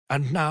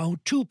And now,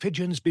 two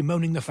pigeons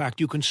bemoaning the fact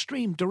you can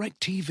stream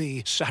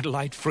DirecTV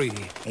satellite-free.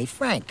 Hey,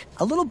 Frank,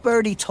 a little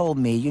birdie told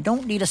me you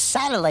don't need a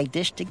satellite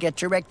dish to get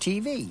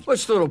DirecTV.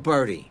 What's little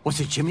birdie? Was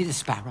it Jimmy the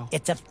Sparrow?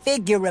 It's a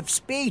figure of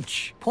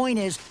speech. Point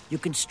is, you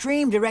can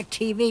stream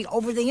DirecTV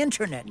over the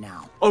internet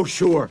now. Oh,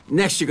 sure.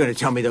 Next you're going to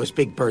tell me those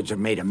big birds are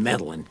made of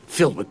metal and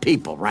filled with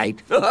people,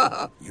 right?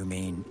 You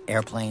mean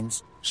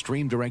airplanes?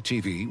 Stream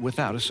DirecTV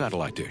without a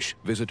satellite dish.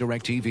 Visit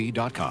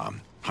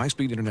DirecTV.com.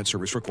 High-speed internet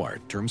service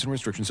required. Terms and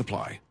restrictions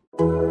apply.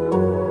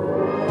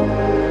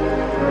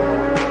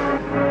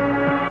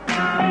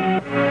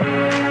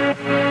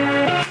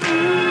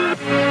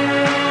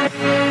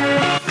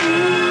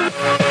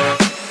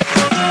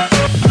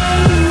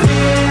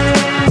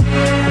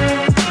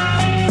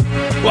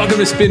 Welcome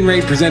to Spin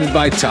Rate, presented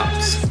by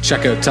Topps.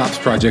 Check out Topps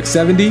Project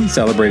 70,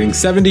 celebrating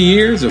 70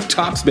 years of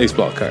Topps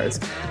baseball cards.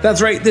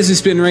 That's right, this is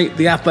Spin Rate,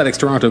 the Athletics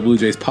Toronto Blue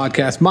Jays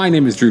podcast. My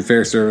name is Drew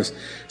Fairservice.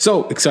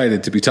 So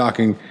excited to be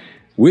talking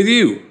with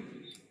you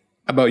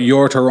about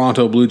your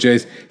Toronto Blue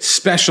Jays.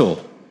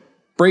 Special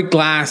break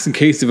glass in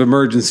case of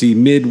emergency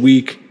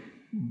midweek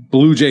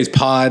Blue Jays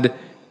pod.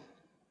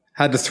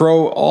 Had to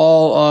throw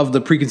all of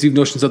the preconceived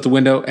notions out the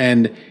window,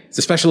 and it's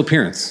a special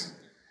appearance.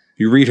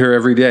 You read her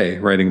every day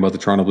writing about the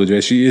Toronto Blue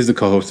Jays. She is the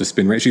co-host of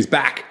Spin Rate. She's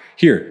back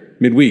here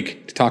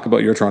midweek to talk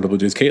about your Toronto Blue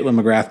Jays.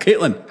 Caitlin McGrath.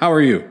 Caitlin, how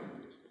are you?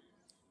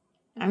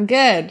 I'm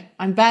good.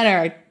 I'm better.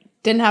 I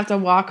didn't have to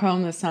walk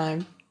home this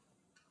time,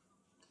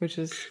 which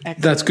is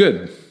excellent. That's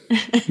good.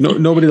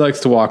 Nobody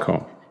likes to walk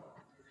home.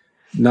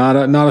 Not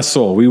a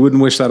soul. We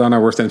wouldn't wish that on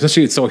our worst enemy,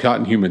 especially it's so hot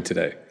and humid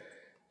today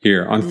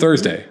here on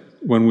Thursday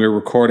when we're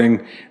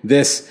recording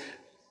this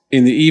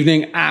in the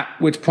evening, at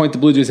which point the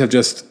Blue Jays have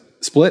just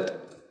split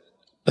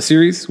a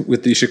series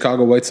with the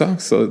Chicago White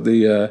Sox. So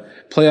the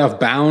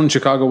playoff-bound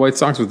Chicago White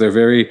Sox with their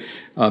very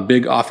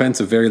big offense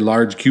of very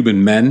large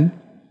Cuban men.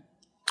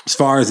 As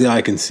far as the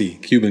eye can see,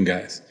 Cuban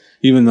guys.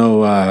 Even though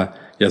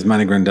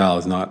Yasmani Grandal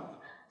is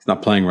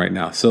not playing right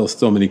now.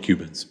 Still many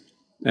Cubans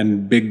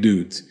and big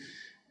dudes.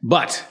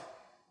 But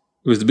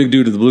it was the big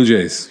dude of the Blue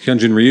Jays,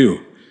 Hyunjin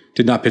Ryu.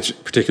 Did not pitch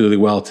particularly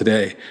well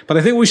today. But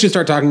I think we should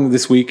start talking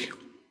this week,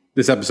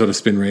 this episode of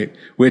Spin Rate,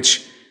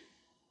 which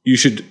you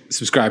should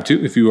subscribe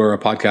to if you are a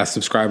podcast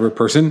subscriber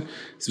person.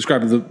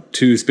 Subscribe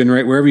to Spin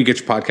Rate wherever you get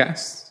your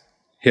podcasts.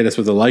 Hit us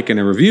with a like and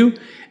a review.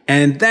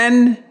 And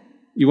then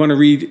you want to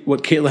read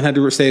what Caitlin had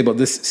to say about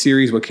this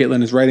series, what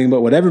Caitlin is writing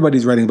about, what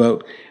everybody's writing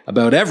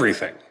about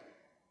everything.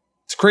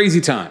 It's a crazy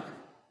time.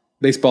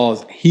 Baseball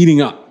is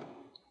heating up.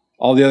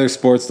 All the other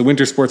sports, the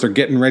winter sports, are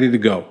getting ready to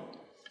go.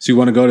 So you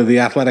want to go to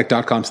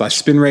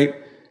theathletic.com/spinrate,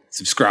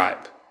 subscribe,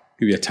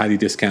 give you a tiny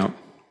discount,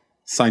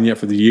 sign you up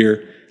for the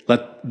year.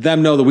 Let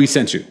them know that we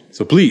sent you.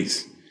 So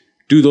please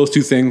do those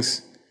two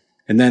things.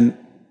 And then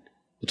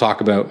we'll talk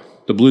about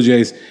the Blue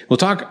Jays. We'll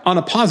talk on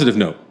a positive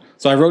note.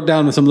 So I wrote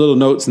down some little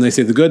notes and they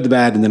say the good, the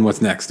bad, and then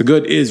what's next. The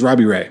good is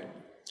Robbie Ray.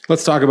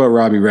 Let's talk about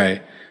Robbie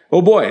Ray.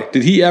 Oh boy,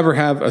 did he ever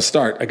have a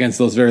start against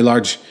those very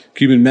large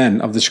Cuban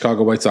men of the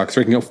Chicago White Sox,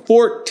 striking out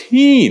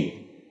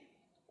 14,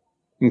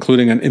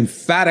 including an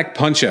emphatic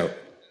punch-out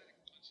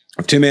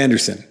of Tim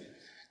Anderson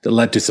that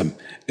led to some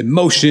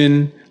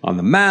emotion on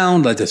the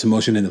mound, led to some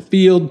emotion in the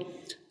field.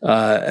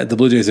 The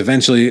Blue Jays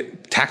eventually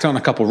tacked on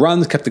a couple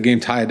runs, kept the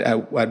game tied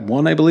at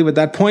 1, I believe, at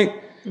that point.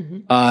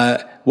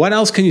 Mm-hmm. What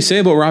else can you say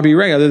about Robbie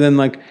Ray other than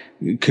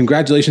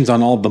congratulations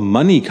on all the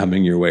money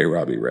coming your way,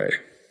 Robbie Ray?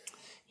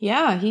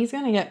 Yeah, he's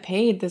going to get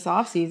paid this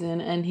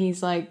offseason, and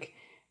he's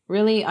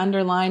really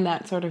underlined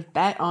that sort of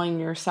bet on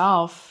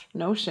yourself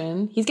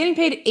notion. He's getting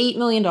paid $8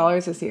 million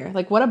this year.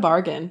 What a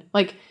bargain.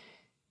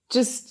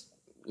 Just,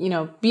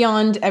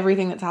 beyond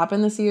everything that's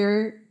happened this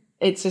year,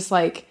 it's just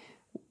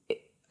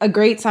a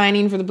great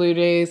signing for the Blue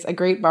Jays, a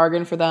great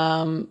bargain for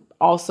them.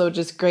 Also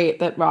just great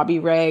that Robbie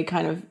Ray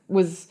kind of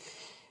was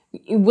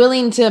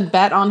willing to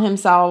bet on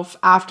himself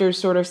after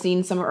sort of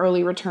seeing some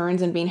early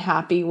returns and being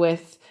happy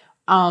with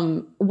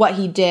what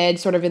he did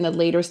sort of in the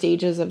later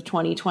stages of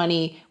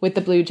 2020 with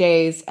the Blue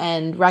Jays,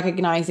 and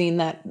recognizing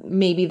that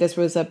maybe this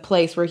was a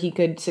place where he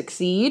could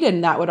succeed,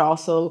 and that would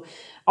also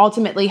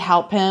ultimately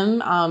help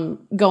him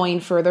going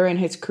further in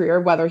his career,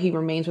 whether he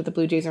remains with the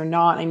Blue Jays or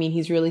not. I mean,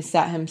 he's really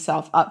set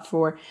himself up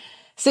for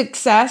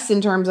success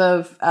in terms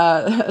of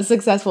a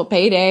successful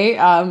payday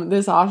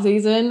this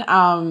offseason.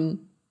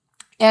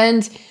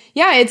 And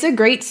yeah, it's a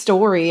great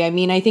story. I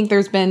mean, I think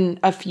there's been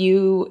a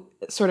few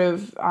sort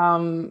of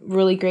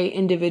really great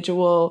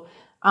individual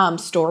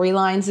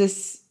storylines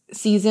this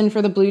season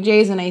for the Blue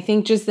Jays. And I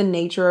think just the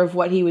nature of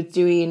what he was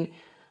doing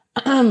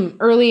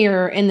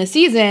earlier in the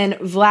season,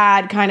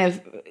 Vlad kind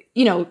of,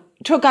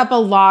 took up a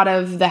lot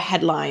of the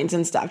headlines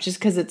and stuff, just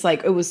because it's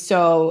it was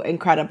so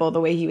incredible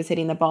the way he was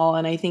hitting the ball.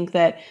 And I think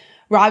that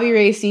Robbie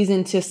Ray's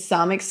season, to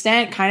some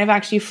extent, kind of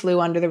actually flew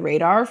under the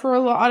radar for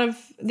a lot of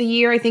the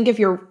year. I think if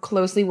you're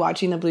closely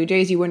watching the Blue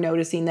Jays, you were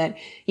noticing that,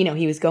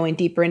 he was going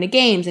deeper into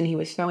games and he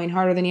was throwing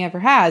harder than he ever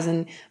has.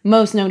 And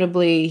most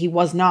notably, he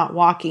was not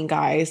walking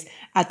guys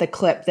at the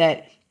clip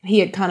that he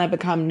had kind of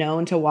become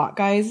known to walk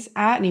guys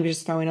at, and he was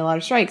just throwing a lot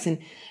of strikes, and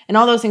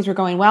all those things were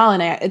going well.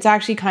 And it's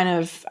actually kind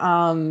of,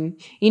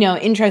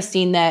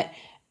 interesting that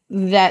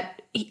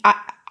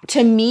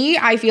to me,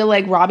 I feel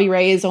like Robbie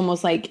Ray is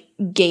almost like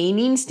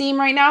gaining steam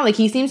right now. Like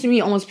he seems to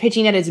be almost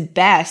pitching at his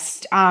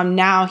best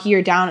now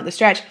here down at the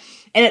stretch.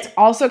 And it's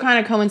also kind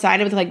of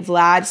coincided with like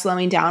Vlad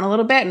slowing down a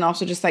little bit, and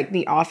also just like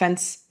the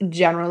offense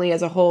generally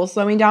as a whole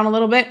slowing down a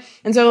little bit.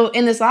 And so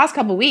in this last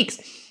couple weeks,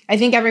 I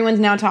think everyone's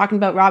now talking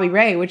about Robbie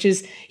Ray, which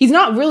is he's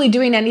not really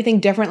doing anything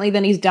differently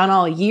than he's done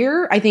all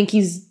year. I think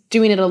he's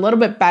doing it a little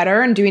bit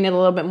better and doing it a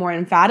little bit more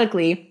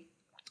emphatically.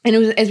 And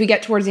as we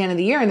get towards the end of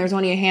the year and there's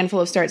only a handful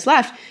of starts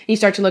left, you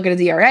start to look at his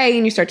ERA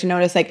and you start to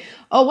notice like,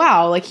 oh,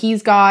 wow, like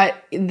he's got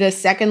the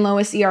second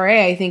lowest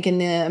ERA, I think, in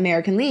the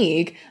American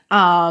League.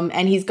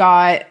 And he's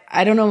got,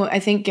 I don't know, I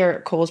think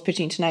Garrett Cole's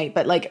pitching tonight,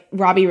 but like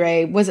Robbie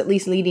Ray was at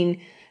least leading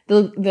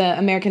the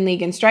American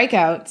League in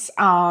strikeouts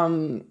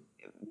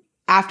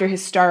after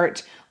his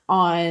start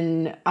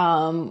on,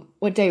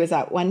 what day was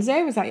that?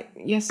 Wednesday? Was that?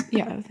 Yes.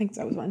 Yeah, I think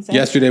that was Wednesday.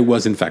 Yesterday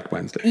was in fact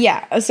Wednesday.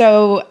 Yeah.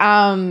 So,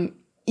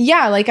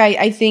 yeah, like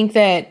I think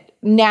that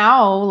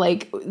now,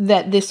 like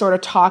that this sort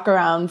of talk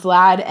around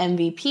Vlad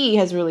MVP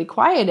has really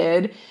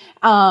quieted.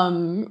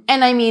 And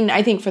I mean,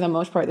 I think for the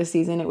most part this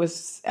season, it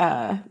was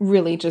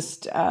really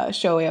just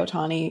Shohei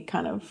Ohtani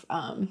kind of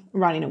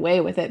running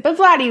away with it. But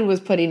Vladdy was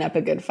putting up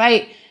a good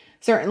fight,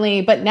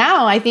 certainly. But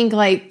now I think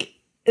like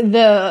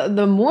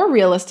the more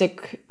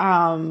realistic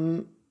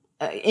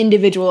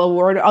individual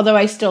award, although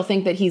I still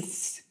think that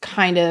he's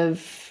kind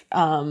of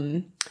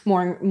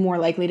more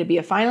likely to be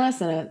a finalist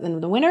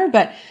than the winner,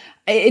 but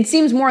it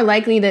seems more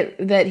likely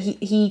that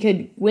he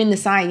could win the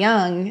Cy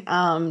Young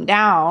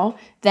now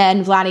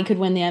than Vladdy could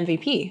win the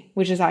MVP,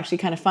 which is actually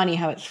kind of funny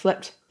how it's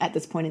flipped at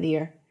this point of the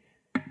year.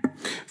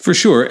 For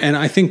sure, and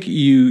I think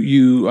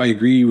I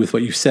agree with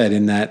what you said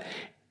in that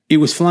it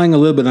was flying a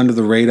little bit under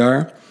the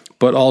radar,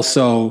 but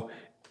also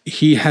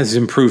he has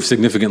improved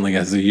significantly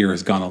as the year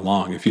has gone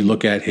along. If you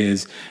look at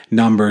his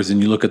numbers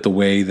and you look at the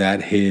way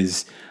that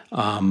his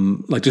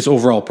like just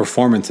overall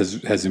performance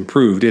has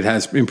improved. It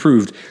has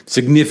improved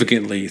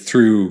significantly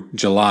through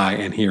July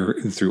and here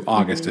through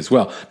August as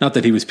well. Not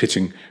that he was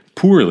pitching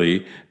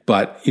poorly,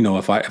 but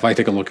if I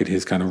take a look at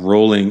his kind of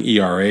rolling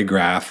ERA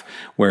graph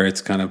where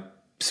it's kind of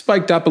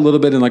spiked up a little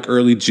bit in like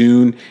early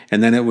June,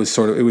 and then it was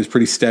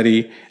pretty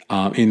steady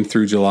in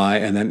through July.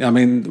 And then, I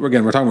mean,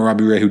 again, we're talking about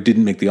Robbie Ray, who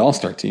didn't make the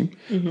All-Star team,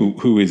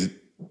 who is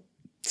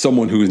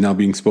someone who is now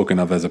being spoken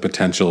of as a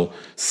potential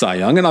Cy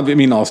Young. And I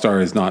mean, All-Star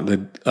is not,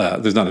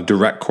 there's not a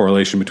direct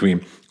correlation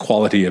between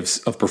quality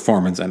of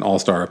performance and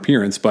All-Star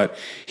appearance, but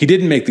he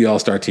didn't make the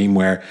All-Star team,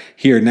 where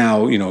here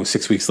now,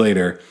 6 weeks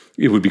later,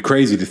 it would be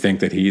crazy to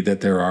think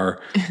that there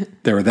are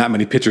that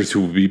many pitchers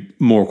who would be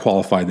more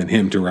qualified than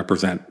him to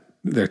represent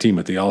their team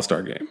at the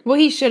All-Star game. Well,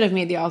 he should have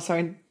made the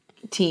All-Star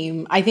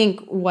team. I think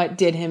what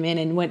did him in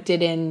and what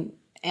did in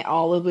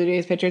all of Blue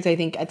Jays pitchers, I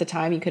think at the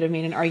time you could have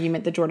made an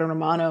argument that Jordan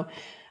Romano,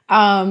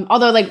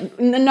 although like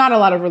not a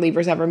lot of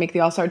relievers ever make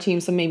the All-Star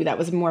team, so maybe that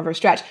was more of a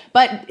stretch.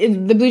 But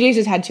the Blue Jays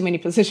just had too many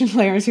position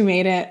players who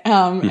made it,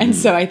 and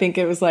so I think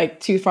it was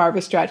like too far of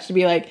a stretch to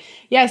be like,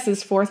 yes,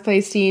 this fourth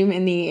place team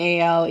in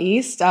the AL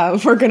East,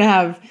 we're gonna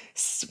have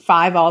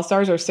 5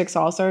 All-Stars or 6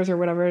 All-Stars or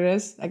whatever it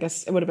is. I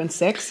guess it would have been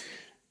 6.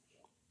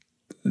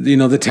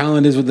 The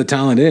talent is what the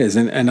talent is,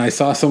 and I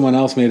saw someone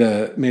else made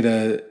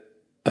a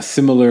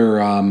similar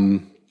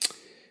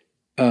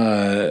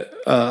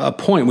a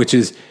point, which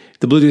is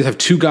the Blue Jays have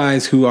 2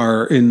 guys who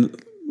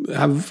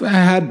have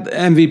had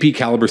MVP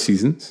caliber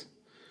seasons,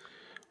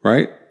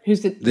 right?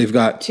 They've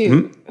got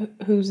 2.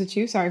 Who's the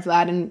 2? Sorry,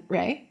 Vlad and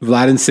Ray.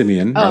 Vlad and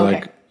Simeon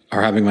are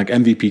having like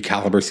MVP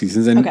caliber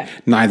seasons, and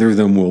neither of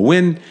them will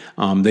win.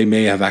 They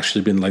may have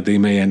actually been they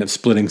may end up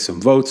splitting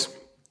some votes.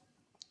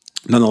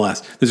 Nonetheless,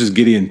 this is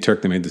Gideon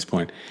Turk that made this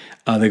point.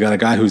 They got a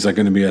guy who's like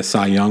going to be a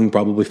Cy Young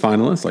probably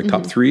finalist, like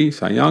top 3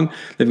 Cy Young.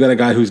 They've got a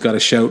guy who's got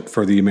a shout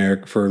for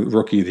for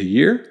Rookie of the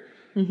Year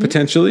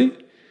potentially,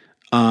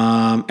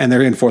 and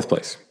they're in 4th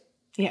place.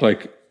 Yeah.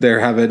 Like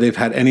they've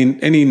had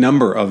any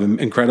number of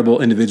incredible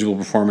individual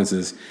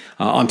performances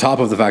on top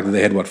of the fact that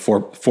they had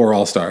 4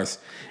 All-Stars,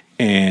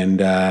 and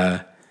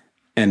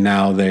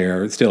now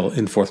they're still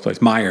in 4th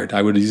place, mired.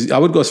 I would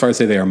go as far as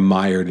say they are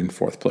mired in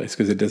 4th place,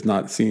 because it does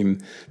not seem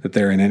that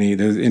they're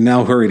in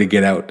now hurry to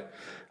get out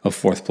of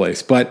 4th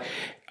place. But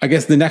I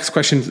guess the next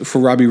question for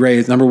Robbie Ray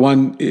is, number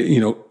one,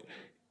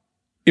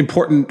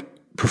 important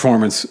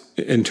performance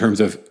in terms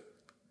of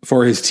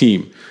for his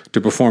team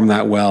to perform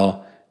that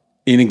well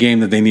in a game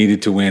that they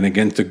needed to win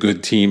against a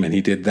good team, and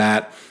he did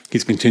that.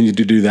 He's continued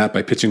to do that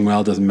by pitching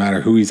well. Doesn't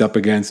matter who he's up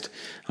against.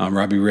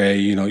 Robbie Ray,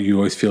 you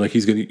always feel like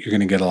you're going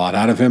to get a lot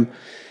out of him.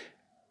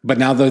 But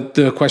now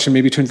the question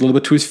maybe turns a little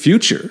bit to his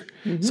future.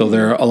 So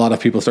there are a lot of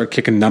people start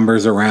kicking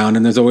numbers around,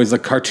 and there's always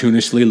like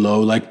cartoonishly low,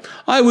 like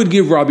I would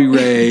give Robbie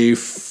Ray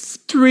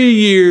 3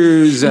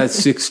 years at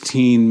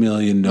 $16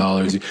 million.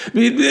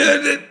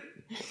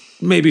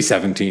 maybe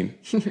 17.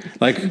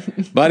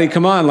 Like, buddy,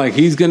 come on. Like,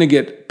 he's going to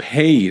get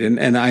paid.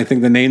 And I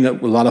think the name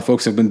that a lot of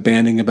folks have been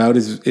banding about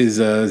is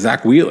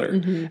Zach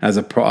Wheeler as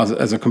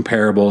a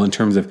comparable in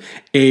terms of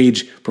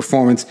age,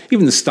 performance,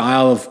 even the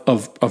style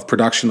of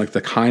production, like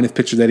the kind of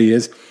pitcher that he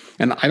is.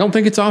 And I don't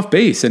think it's off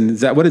base.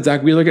 And what did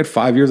Zach Wheeler get?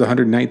 5 years,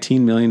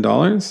 $119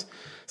 million?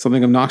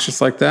 Something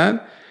obnoxious like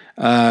that.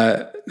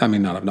 I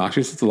mean, not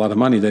obnoxious. It's a lot of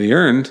money that he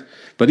earned.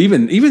 But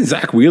even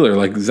Zach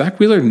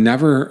Wheeler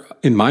never,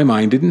 in my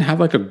mind,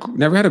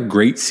 never had a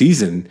great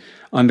season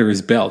under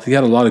his belt. He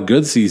had a lot of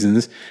good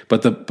seasons,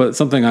 but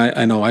something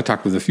I know I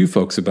talked with a few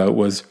folks about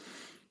was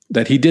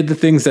that he did the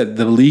things that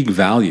the league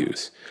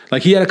values.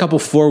 Like, he had a couple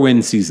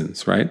 4-win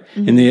seasons, right?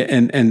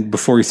 And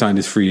before he signed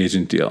his free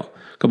agent deal,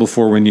 a couple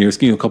 4-win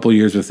years, a couple of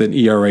years with an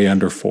ERA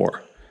under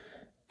 4.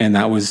 And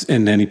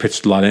then he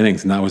pitched a lot of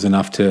innings, and that was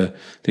enough to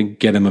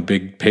get him a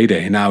big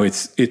payday. Now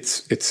it's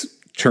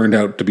turned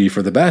out to be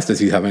for the best, as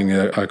he's having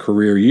a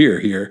career year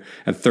here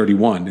at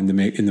 31 in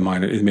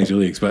the major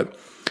leagues. But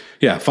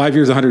yeah, 5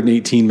 years,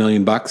 $118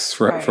 million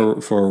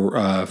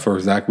for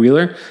Zach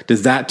Wheeler.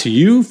 Does that to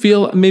you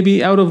feel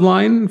maybe out of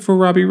line for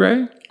Robbie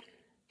Ray?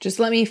 Just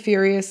let me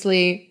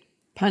furiously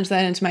punch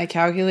that into my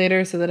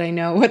calculator so that I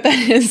know what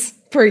that is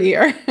per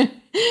year,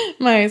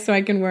 so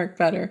I can work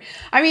better.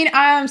 I mean,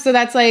 so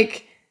that's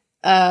like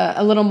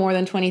a little more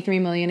than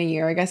 $23 million a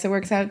year, I guess it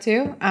works out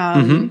to.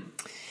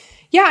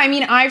 Yeah, I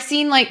mean, I've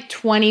seen like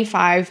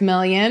 $25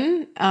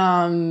 million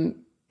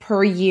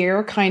per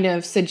year kind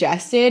of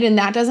suggested, and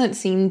that doesn't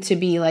seem to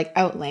be like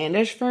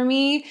outlandish for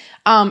me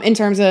in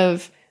terms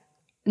of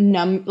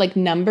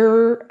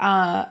number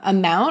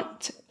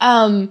amount.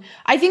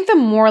 I think the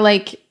more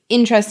like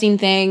interesting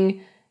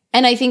thing,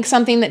 and I think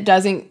something that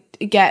doesn't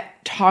get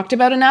talked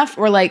about enough,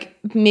 or like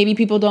maybe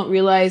people don't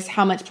realize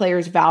how much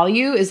players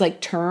value, is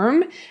like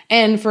term.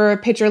 And for a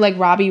pitcher like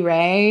Robbie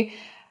Ray,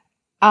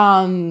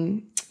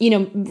 remind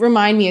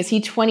me, is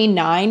he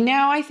 29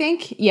 now, I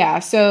think? Yeah.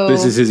 So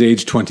this is his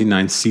age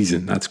 29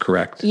 season. That's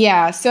correct.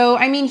 Yeah. So,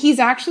 I mean, he's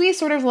actually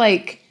sort of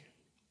like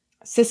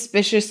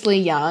suspiciously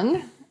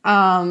young.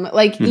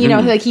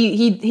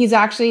 He's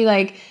actually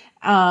like,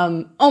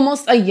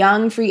 almost a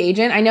young free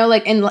agent. I know,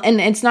 like, and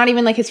it's not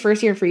even like his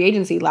first year of free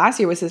agency. Last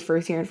year was his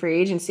first year in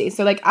free agency.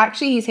 So like,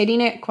 actually he's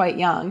hitting it quite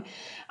young.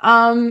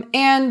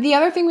 And the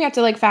other thing we have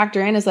to like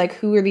factor in is like,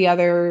 who are the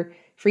other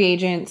free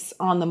agents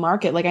on the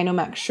market? Like, I know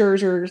Max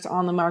Scherzer's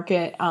on the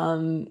market.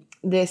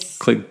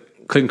 Clayton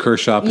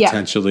Kershaw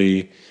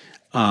potentially.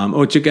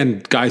 Which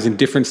again, guys in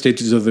different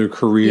stages of their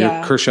career.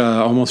 Yeah.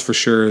 Kershaw almost for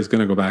sure is going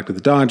to go back to the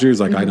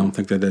Dodgers. Like, I don't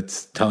think that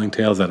it's telling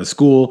tales out of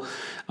school.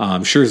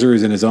 Scherzer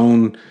is in his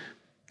own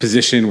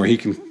position where he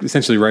can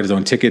essentially write his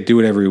own ticket, do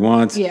whatever he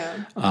wants.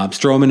 Yeah.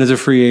 Stroman is a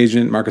free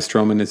agent. Marcus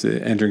Stroman is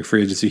entering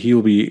free agency. He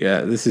will be,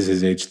 this is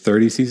his age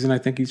 30 season. I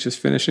think he's just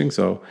finishing.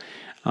 So,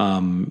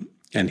 and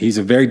he's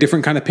a very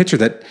different kind of pitcher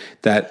that,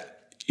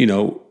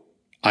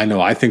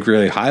 I think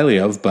really highly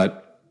of, but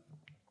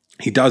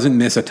he doesn't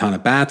miss a ton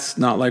of bats,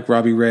 not like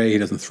Robbie Ray. He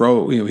doesn't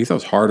throw, he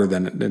throws harder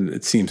than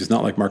it seems. It's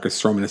not like Marcus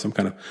Stroman is some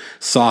kind of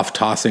soft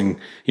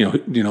tossing,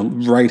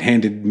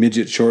 right-handed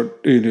midget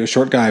short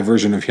guy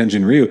version of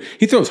Hyunjin Ryu.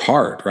 He throws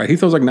hard, right? He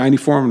throws like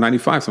 94 and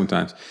 95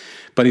 sometimes.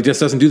 But he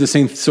just doesn't do the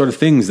same sort of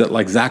things that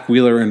like Zach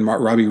Wheeler and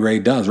Robbie Ray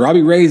does.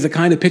 Robbie Ray is the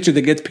kind of pitcher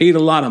that gets paid a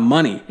lot of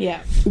money.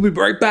 Yeah. We'll be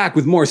right back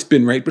with more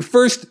Spin Rate. But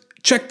first,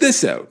 check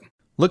this out.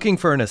 Looking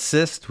for an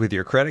assist with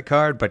your credit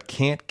card but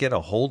can't get a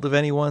hold of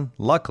anyone?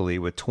 Luckily,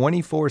 with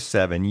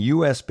 24/7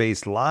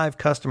 US-based live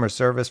customer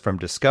service from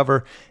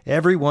Discover,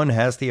 everyone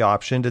has the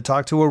option to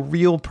talk to a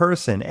real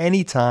person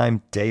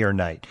anytime, day or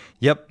night.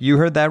 Yep, you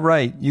heard that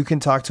right. You can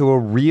talk to a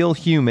real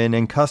human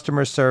in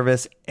customer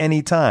service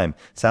anytime.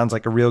 Sounds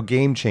like a real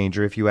game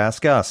changer if you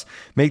ask us.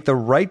 Make the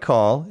right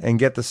call and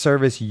get the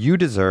service you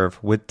deserve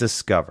with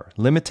Discover.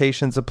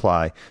 Limitations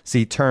apply.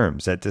 See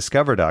terms at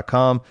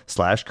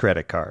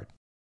discover.com/creditcard.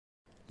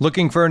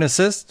 Looking for an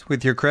assist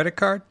with your credit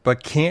card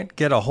but can't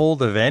get a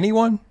hold of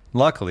anyone?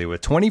 Luckily,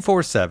 with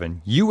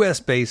 24/7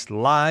 US-based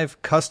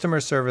live customer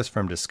service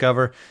from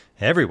Discover,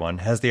 everyone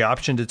has the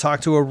option to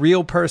talk to a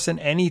real person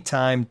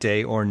anytime,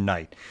 day or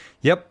night.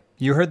 Yep,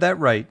 you heard that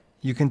right.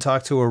 You can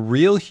talk to a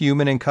real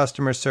human in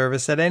customer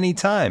service at any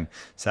time.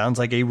 Sounds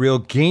like a real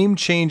game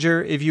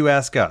changer if you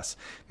ask us.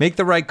 Make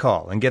the right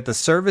call and get the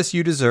service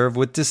you deserve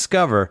with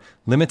Discover.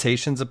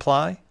 Limitations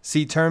apply.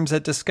 See terms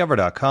at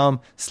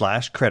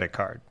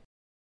discover.com/creditcard.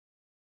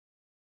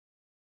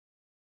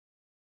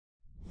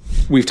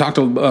 We've talked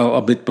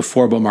a bit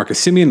before about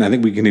Marcus Semien. I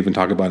think we can even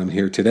talk about him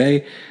here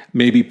today.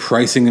 Maybe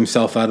pricing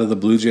himself out of the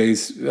Blue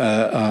Jays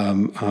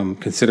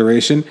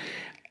consideration.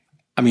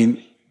 I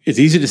mean, it's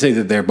easy to say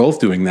that they're both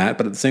doing that,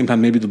 but at the same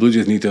time, maybe the Blue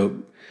Jays need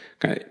to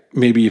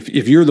maybe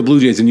if you're the Blue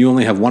Jays and you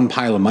only have one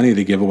pile of money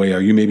to give away,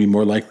 are you maybe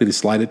more likely to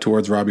slide it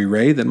towards Robbie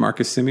Ray than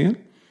Marcus Semien?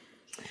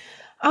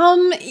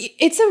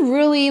 It's a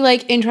really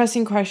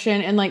interesting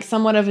question and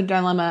somewhat of a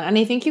dilemma. And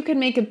I think you could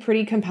make a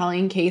pretty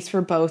compelling case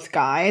for both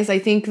guys. I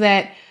think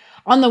that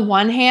on the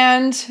one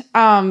hand,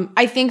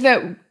 I think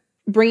that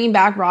bringing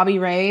back Robbie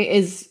Ray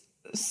is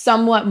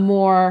somewhat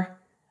more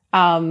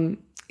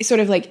sort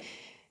of like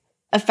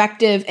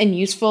effective and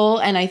useful.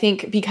 And I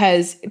think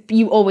because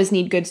you always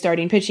need good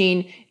starting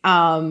pitching,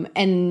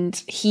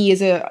 and he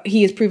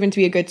has proven to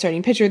be a good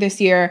starting pitcher this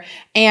year,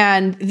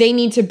 and they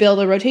need to build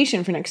a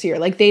rotation for next year.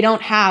 Like, they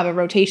don't have a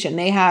rotation.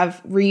 They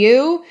have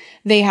Ryu,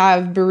 they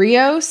have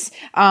Barrios,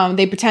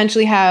 they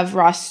potentially have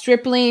Ross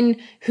Stripling,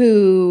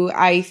 who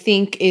I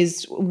think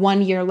is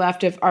 1 year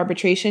left of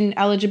arbitration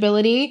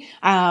eligibility.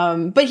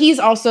 But he's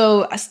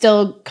also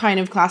still kind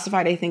of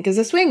classified, I think, as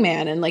a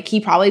swingman, and like he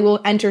probably will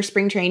enter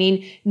spring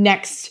training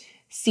next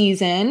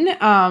season,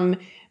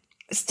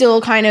 still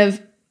kind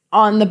of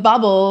on the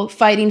bubble,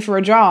 fighting for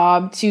a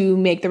job to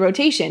make the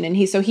rotation. And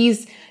he's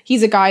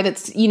a guy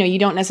that's, you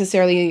don't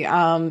necessarily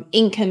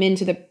ink him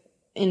into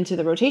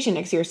the rotation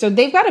next year. So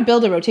they've got to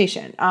build a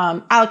rotation.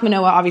 Alek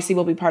Manoah obviously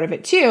will be part of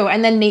it too.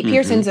 And then Nate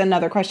Pearson's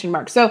another question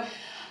mark. So,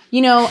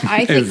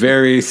 I think a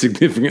very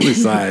significantly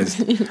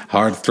sized,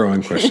 hard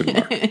throwing question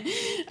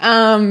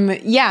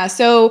mark. Yeah.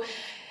 So,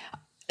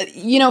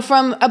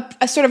 from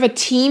a sort of a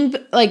team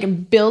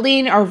like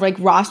building or like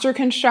roster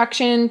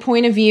construction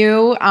point of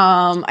view,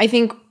 I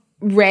think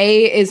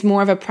Ray is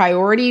more of a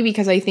priority,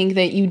 because I think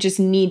that you just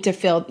need to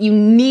fill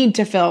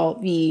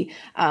the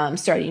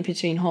starting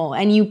pitching hole,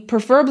 and you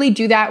preferably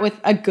do that with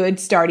a good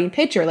starting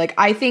pitcher. Like,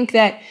 I think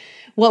that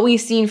what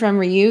we've seen from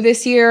Ryu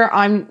this year,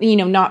 I'm,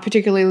 not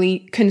particularly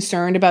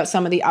concerned about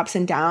some of the ups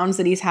and downs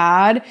that he's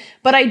had,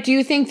 but I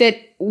do think that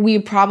we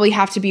probably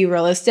have to be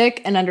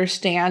realistic and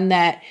understand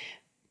that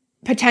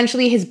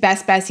potentially his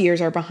best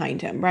years are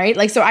behind him, right?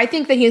 Like, so I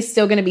think that he's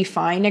still going to be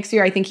fine next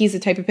year. I think he's the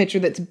type of pitcher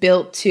that's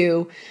built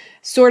to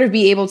sort of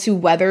be able to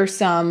weather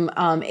some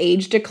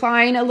age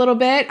decline a little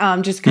bit,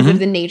 just because of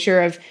the nature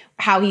of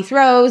how he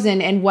throws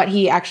and what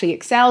he actually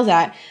excels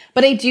at.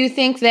 But I do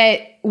think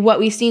that what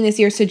we've seen this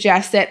year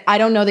suggests that I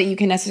don't know that you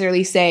can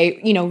necessarily say,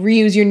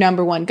 Ryu's your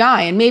number one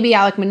guy. And maybe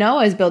Alek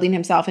Manoah is building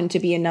himself into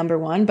be a number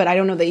one, but I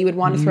don't know that you would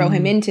want to throw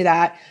him into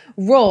that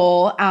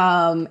role.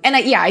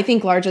 I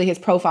think largely his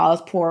profile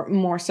is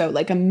more so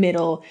like a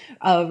middle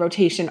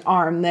rotation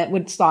arm that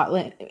would slot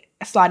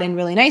in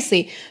really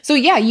nicely. So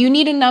yeah, you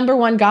need a number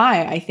one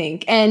guy, I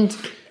think. And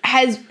but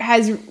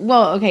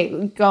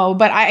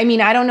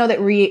I don't know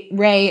that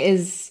Ray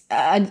is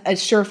a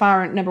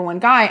surefire number one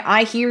guy.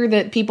 I hear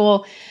that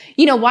people,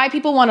 why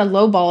people want to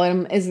lowball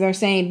him is they're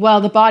saying,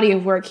 well, the body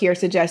of work here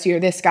suggests you're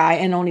this guy,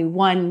 and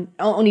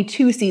only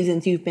 2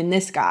 seasons you've been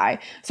this guy.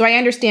 So I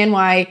understand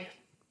why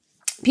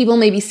people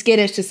may be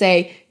skittish to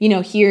say,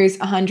 here's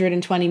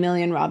 120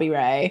 million Robbie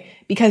Ray,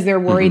 because they're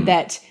worried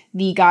that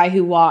the guy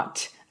who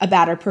walked a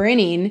batter per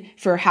inning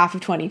for half of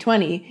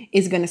 2020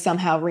 is going to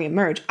somehow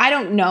reemerge. I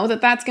don't know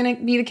that that's going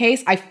to be the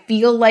case. I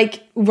feel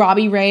like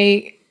Robbie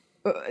Ray,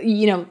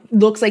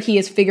 looks like he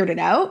has figured it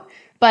out,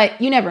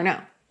 but you never know.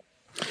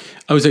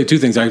 I would say 2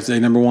 things. I would say,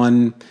 number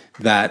one,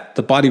 that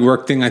the body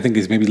work thing I think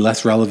is maybe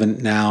less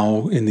relevant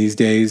now in these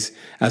days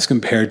as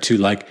compared to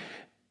like,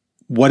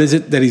 what is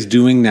it that he's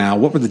doing now?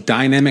 What were the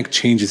dynamic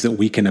changes that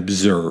we can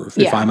observe?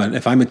 Yeah.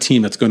 If I'm a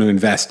team that's going to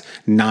invest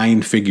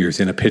 9 figures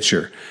in a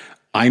pitcher,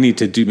 I need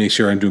to make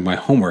sure I'm doing my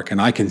homework,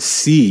 and I can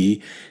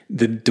see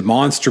the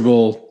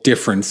demonstrable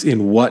difference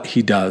in what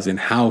he does and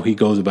how he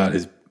goes about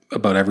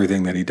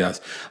everything that he does.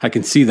 I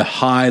can see the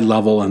high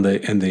level and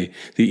the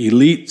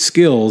elite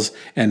skills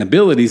and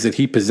abilities that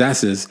he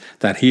possesses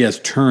that he has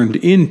turned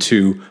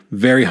into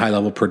very high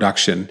level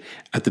production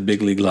at the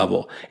big league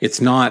level.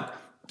 It's not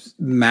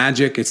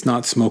magic. It's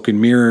not smoke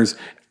and mirrors.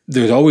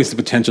 There's always the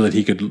potential that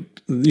he could,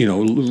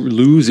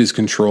 lose his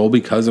control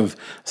because of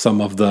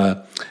some of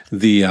the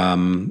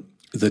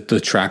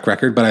track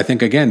record. But I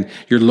think, again,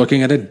 you're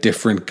looking at a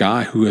different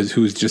guy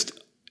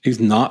he's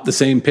not the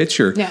same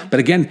pitcher. Yeah. But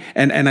again,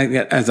 and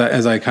as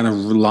I kind of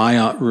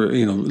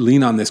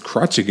lean on this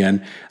crutch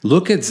again,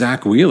 look at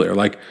Zach Wheeler.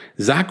 Like,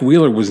 Zach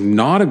Wheeler was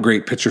not a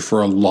great pitcher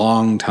for a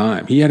long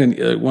time. He had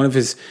one of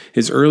his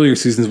earlier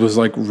seasons was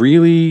like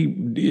really,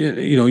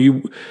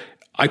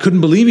 I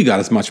couldn't believe he got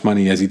as much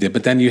money as he did.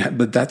 But then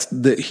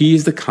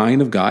he's the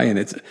kind of guy, and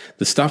it's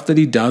the stuff that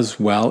he does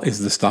well is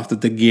the stuff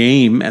that the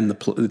game and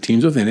the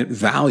teams within it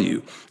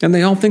value, and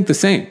they all think the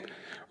same.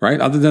 Right?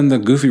 Other than the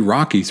goofy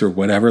Rockies or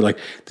whatever, like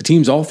the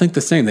teams all think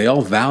the same. They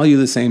all value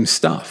the same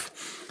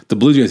stuff. The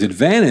Blue Jays'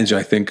 advantage,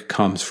 I think,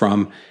 comes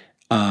from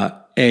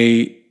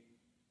I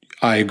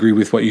agree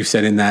with what you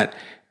said in that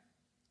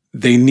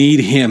they need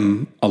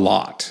him a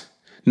lot.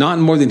 Not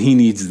more than he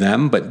needs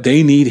them, but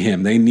they need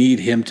him. They need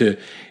him to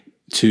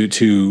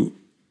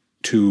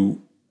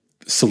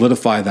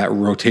solidify that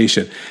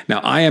rotation. Now,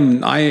 I am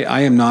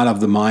not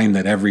of the mind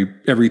that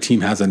every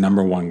team has a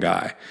number one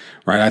guy.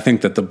 Right. I think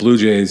that the Blue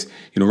Jays,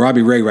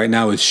 Robbie Ray right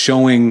now is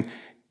showing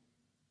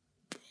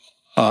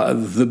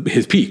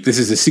his peak. This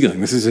is his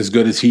ceiling. This is as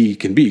good as he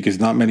can be, because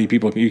not many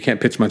people, you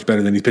can't pitch much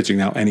better than he's pitching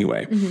now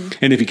anyway. Mm-hmm.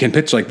 And if he can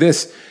pitch like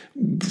this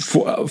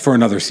for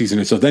another season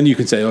or so, then you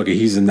can say, okay,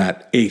 he's in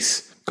that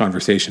ace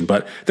conversation.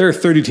 But there are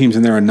 30 teams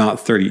and there are not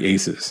 30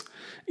 aces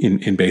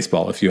in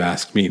baseball, if you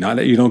ask me. Not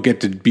that you don't get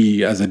to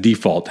be, as a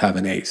default, have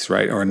an ace,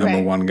 right? Or a number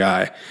one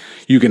guy.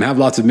 You can have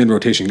lots of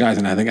mid-rotation guys,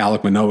 and I think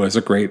Alek Manoah is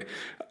a great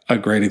a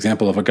great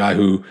example of a guy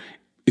who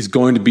is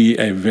going to be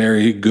a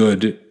very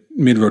good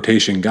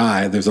mid-rotation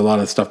guy. There's a lot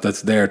of stuff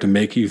that's there to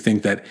make you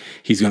think that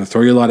he's going to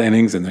throw you a lot of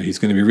innings and that he's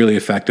going to be really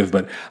effective,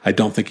 but I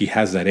don't think he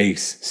has that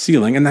ace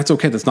ceiling, and that's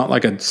okay. That's not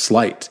like a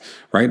slight,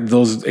 right?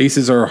 Those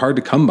aces are hard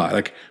to come by.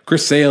 Like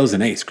Chris Sale is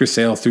an ace. Chris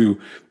Sale threw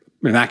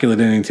an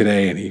immaculate inning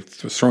today, and he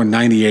was throwing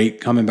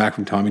 98 coming back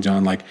from Tommy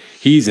John. Like,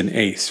 he's an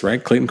ace,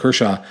 right? Clayton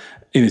Kershaw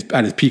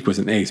at his peak was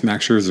an ace.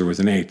 Max Scherzer was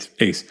an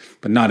ace,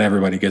 but not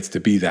everybody gets to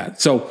be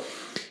that. So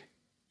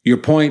your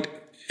point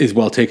is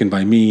well taken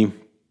by me,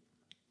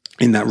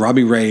 in that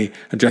Robbie Ray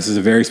addresses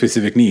a very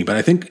specific need. But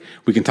I think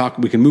we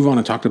can move on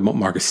and talk about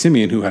Marcus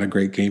Semien, who had a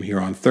great game here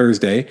on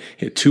Thursday,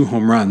 hit 2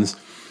 home runs,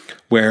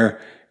 where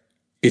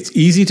it's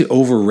easy to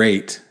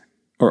overrate,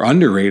 or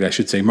underrate, I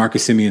should say,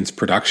 Marcus Semien's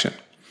production.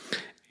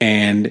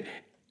 And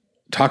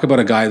talk about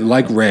a guy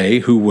like Ray,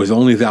 who was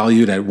only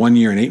valued at 1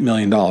 year and $8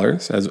 million,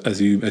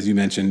 as you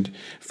mentioned,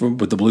 from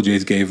what the Blue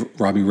Jays gave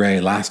Robbie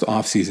Ray last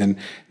offseason.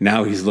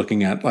 Now he's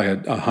looking at like a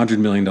 $100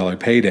 million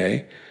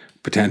payday,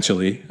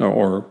 potentially,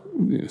 or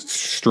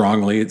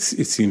strongly. It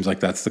seems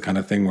like that's the kind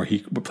of thing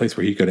a place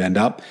where he could end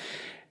up.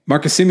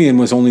 Marcus Semien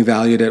was only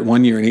valued at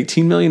 1 year and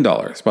 $18 million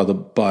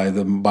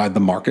by the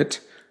market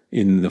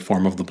in the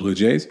form of the Blue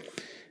Jays.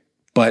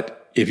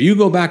 But if you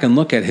go back and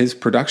look at his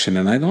production,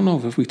 and I don't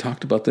know if we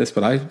talked about this,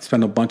 but I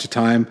spent a bunch of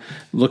time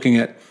looking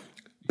at,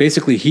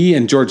 basically he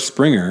and George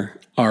Springer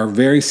are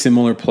very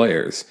similar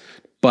players,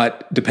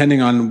 but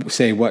depending on,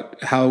 say,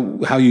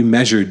 how you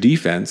measure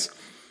defense,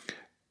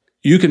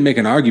 you can make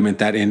an argument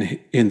that in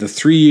the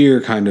 3-year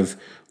kind of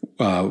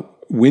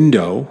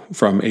window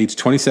from age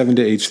 27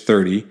 to age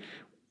 30,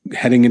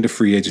 heading into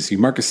free agency,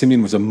 Marcus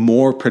Semien was a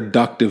more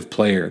productive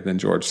player than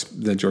George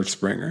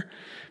Springer,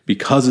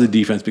 because of the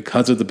defense,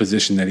 because of the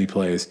position that he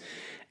plays.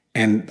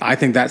 And I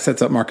think that sets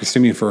up Marcus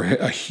Semien for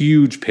a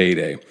huge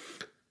payday.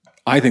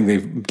 I think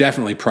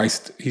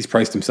he's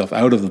priced himself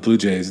out of the Blue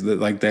Jays.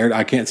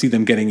 I can't see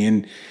them getting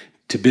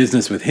into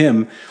business with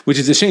him, which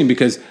is a shame,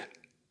 because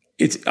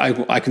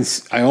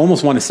I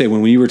almost want to say,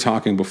 when we were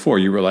talking before,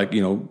 you were like,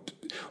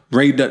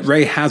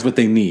 Ray has what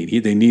they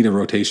need. They need a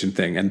rotation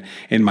thing. And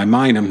in my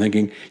mind, I'm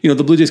thinking, the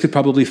Blue Jays could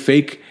probably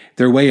fake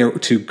their way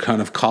to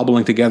kind of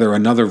cobbling together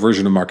another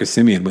version of Marcus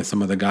Semien with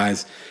some of the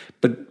guys.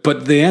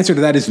 But the answer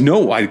to that is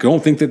no, I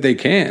don't think that they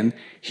can.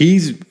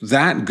 He's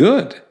that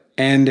good.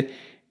 And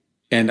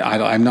I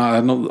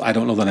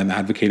don't know that I'm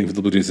advocating for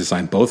the Blue Jays to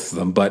sign both of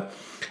them, but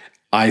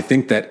I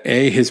think that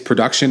his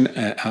production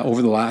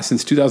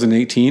since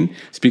 2018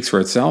 speaks for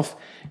itself.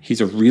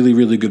 He's a really,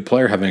 really good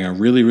player, having a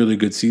really, really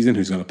good season,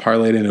 who's going to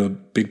parlay it into a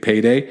big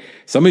payday.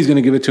 Somebody's going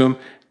to give it to him.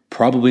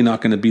 Probably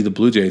not going to be the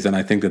Blue Jays, and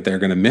I think that they're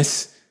going to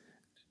miss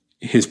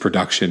his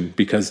production,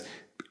 because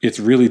it's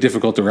really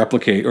difficult to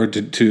replicate or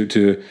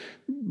to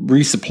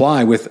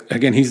resupply with.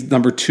 Again, he's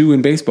number 2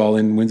 in baseball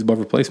in wins above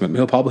replacement.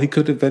 He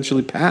could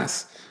eventually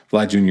pass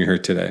Vlad Jr. here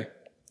today.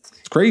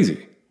 It's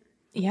crazy.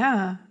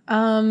 Yeah.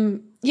 I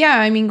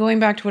mean, going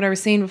back to what I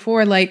was saying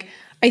before, like,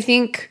 I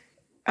think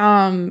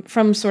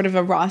from sort of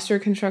a roster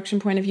construction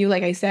point of view,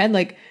 like I said,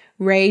 like,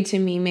 Ray to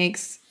me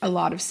makes a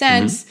lot of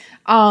sense.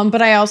 Mm-hmm.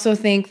 But I also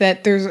think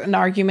that there's an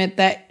argument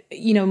that,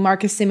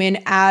 Marcus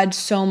Semien adds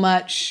so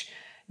much,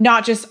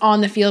 not just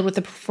on the field with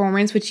the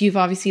performance, which you've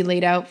obviously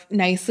laid out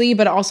nicely,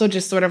 but also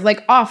just sort of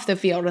like off the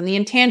field and the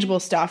intangible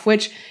stuff,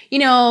 which,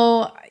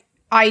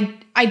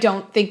 I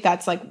don't think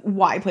that's like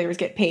why players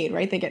get paid,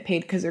 right? They get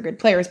paid because they're good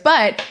players.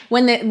 But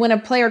when a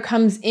player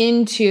comes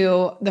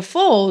into the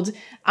fold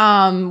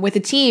with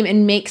a team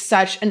and makes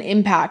such an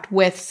impact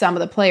with some of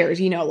the players,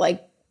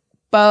 like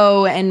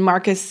Bo and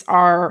Marcus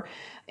are,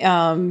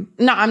 I'm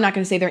not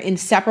going to say they're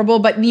inseparable,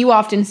 but you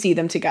often see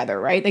them together,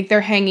 right? Like, they're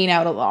hanging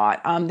out a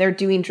lot. They're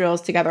doing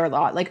drills together a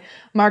lot. Like,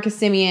 Marcus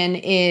Semien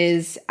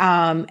is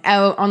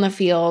out on the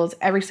field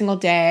every single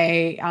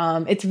day.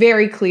 It's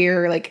very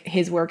clear, like,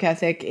 his work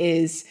ethic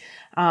is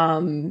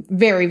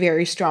very,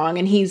 very strong,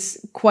 and he's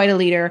quite a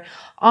leader.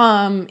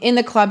 In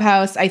the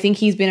clubhouse, I think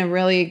he's been a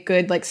really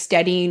good, like,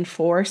 steadying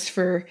force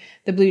for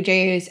the Blue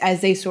Jays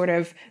as they sort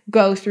of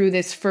go through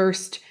this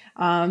first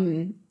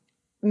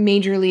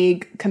major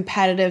league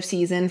competitive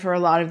season for a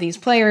lot of these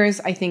players.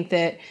 I think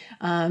that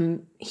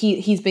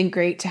he's been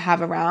great to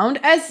have around,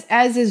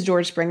 as is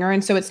George Springer.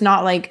 And so it's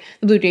not like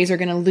the Blue Jays are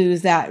going to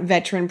lose that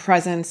veteran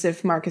presence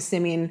if Marcus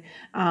Semien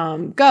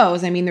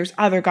goes. I mean, there's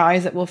other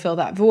guys that will fill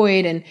that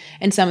void,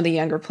 and some of the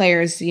younger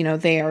players,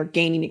 they are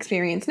gaining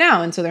experience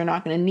now, and so they're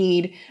not going to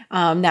need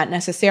that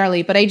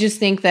necessarily. But I just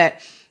think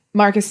that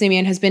Marcus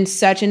Semien has been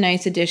such a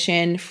nice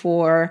addition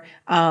for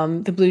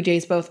the Blue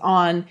Jays, both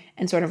on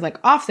and sort of like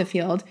off the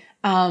field,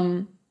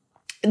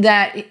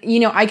 that,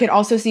 I could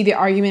also see the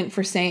argument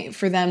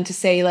for them to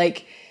say,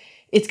 like,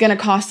 it's going to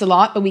cost a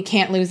lot, but we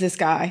can't lose this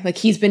guy. Like,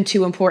 he's been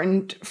too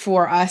important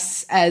for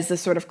us as the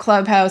sort of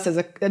clubhouse, as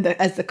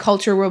the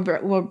culture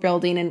we're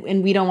building,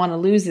 and we don't want to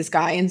lose this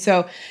guy. And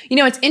so,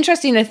 it's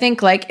interesting to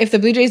think, like, if the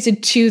Blue Jays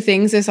did 2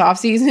 things this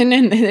offseason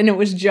and it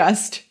was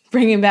just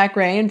bringing back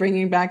Ray and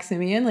bringing back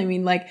Semien,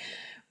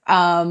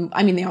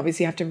 they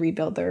obviously have to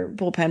rebuild their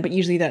bullpen, but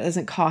usually that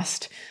doesn't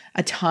cost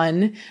a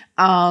ton.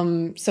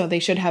 So they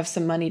should have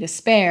some money to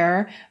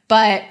spare.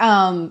 But,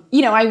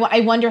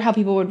 I wonder how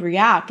people would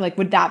react. Like,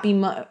 would that be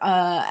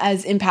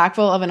as impactful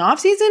of an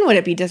offseason? Would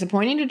it be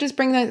disappointing to just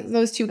bring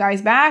those two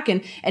guys back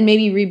and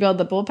maybe rebuild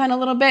the bullpen a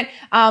little bit?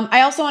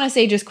 I also want to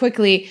say just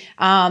quickly,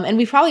 and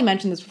we've probably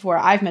mentioned this before,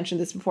 I've mentioned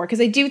this before,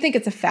 because I do think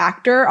it's a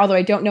factor, although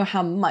I don't know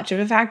how much of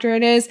a factor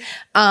it is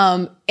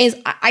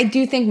I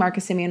do think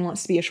Marcus Semien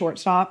wants to be a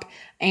shortstop.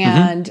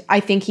 And I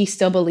think he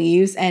still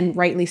believes, and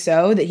rightly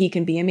so, that he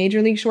can be a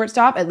major league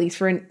shortstop, at least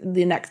for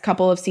the next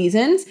couple of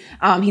seasons.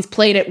 He's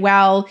played it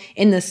well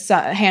in this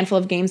handful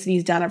of games that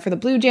he's done it for the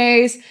Blue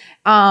Jays.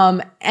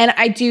 And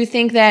I do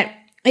think that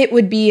it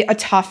would be a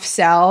tough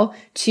sell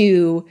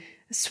to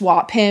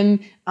swap him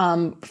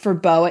for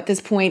Bo at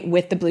this point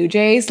with the Blue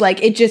Jays.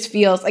 Like, it just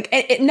feels like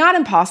not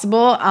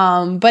impossible,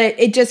 but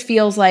it just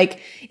feels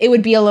like it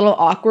would be a little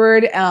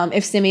awkward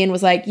if Semien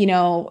was like,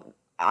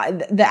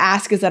 the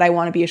ask is that I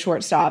want to be a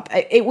shortstop.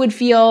 It would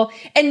feel,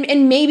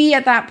 and maybe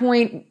at that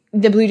point,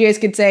 the Blue Jays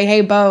could say,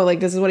 hey, Bo, like,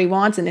 this is what he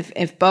wants. And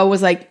if Bo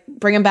was like,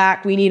 bring him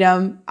back, we need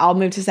him, I'll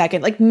move to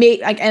second.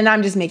 And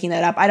I'm just making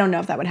that up. I don't know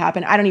if that would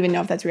happen. I don't even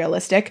know if that's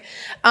realistic.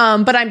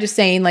 But I'm just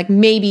saying, like,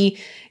 maybe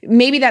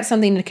that's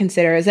something to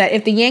consider, is that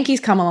if the Yankees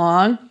come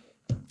along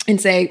and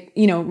say,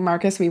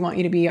 Marcus, we want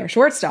you to be our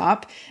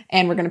shortstop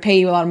and we're going to pay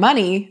you a lot of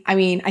money. I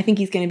mean, I think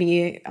he's going to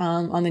be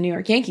on the New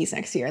York Yankees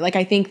next year. Like,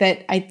 I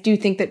do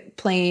think that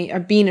playing or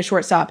being a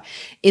shortstop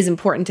is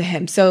important to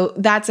him. So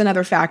that's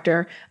another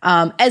factor,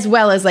 as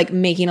well as like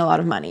making a lot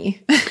of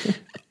money.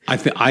 I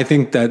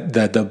think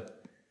that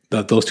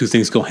those two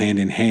things go hand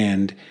in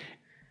hand,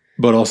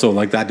 but also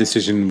like that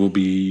decision will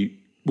be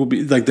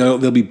like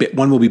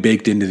one will be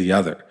baked into the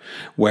other.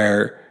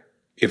 Where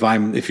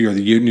if you're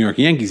the New York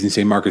Yankees and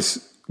say,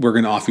 Marcus, we're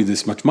going to offer you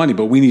this much money,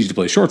 but we need you to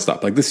play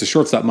shortstop. Like, this is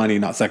shortstop money,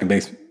 not second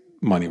base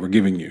money we're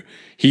giving you.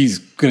 He's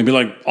going to be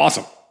like,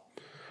 awesome.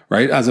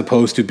 Right? As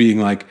opposed to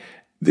being like,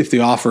 if the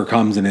offer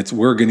comes and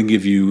we're going to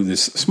give you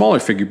this smaller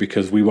figure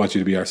because we want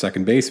you to be our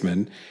second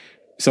baseman.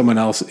 Someone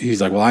else,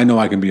 he's like, well, I know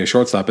I can be a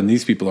shortstop and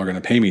these people are going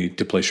to pay me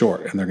to play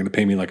short. And they're going to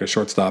pay me like a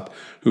shortstop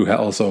who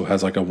also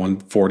has like a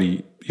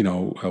 140,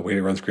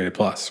 weighted runs created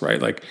plus, right?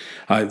 Like,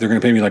 they're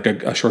going to pay me like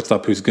a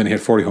shortstop who's going to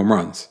hit 40 home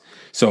runs.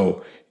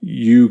 So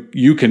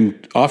you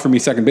can offer me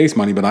second base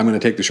money, but I'm going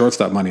to take the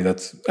shortstop money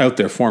that's out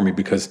there for me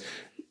because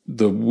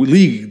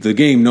the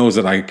game knows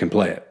that I can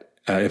play it.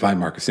 If I'm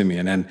Marcus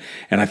Semien.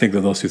 And I think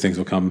that those two things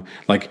will come.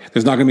 Like,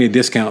 there's not going to be a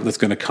discount that's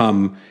going to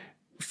come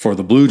for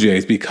the Blue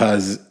Jays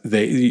because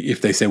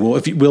if they say,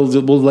 well,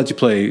 we'll let you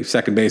play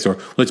second base or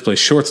let you play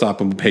shortstop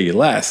and we'll pay you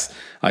less.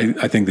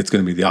 I think that's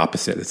going to be the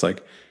opposite. It's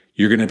like,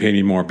 you're going to pay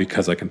me more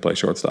because I can play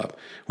shortstop,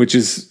 which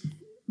is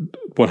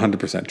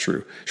 100%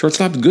 true.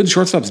 Good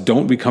shortstops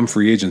don't become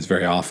free agents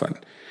very often.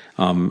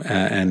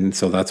 And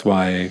so that's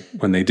why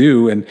when they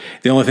do, and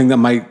the only thing that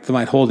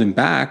might hold him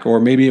back,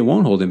 or maybe it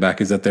won't hold him back,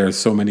 is that there's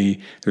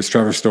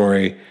Trevor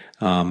Story,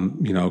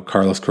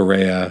 Carlos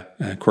Correa,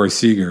 Corey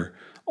Seager,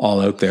 all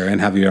out there,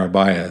 and Javier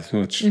Baez,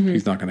 which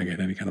he's not going to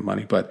get any kind of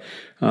money. But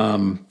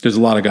there's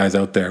a lot of guys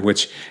out there,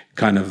 which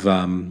kind of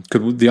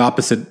could the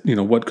opposite.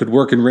 What could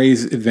work in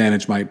Ray's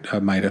advantage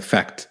might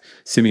affect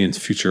Semien's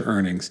future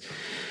earnings.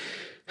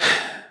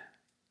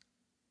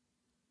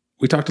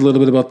 We talked a little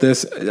bit about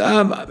this.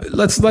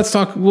 Let's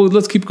talk. Well,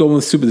 let's keep going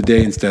with Soup of the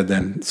Day instead.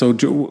 Then, so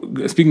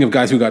speaking of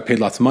guys who got paid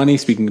lots of money,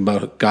 speaking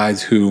about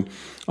guys who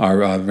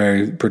are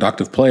very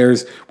productive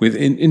players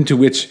into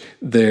which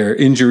their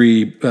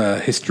injury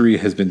history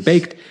has been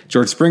baked.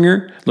 George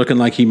Springer looking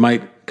like he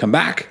might come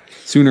back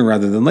sooner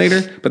rather than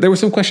later. But there was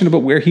some question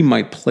about where he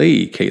might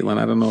play, Caitlin.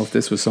 I don't know if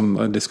this was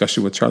some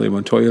discussion with Charlie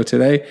Montoyo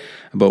today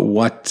about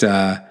what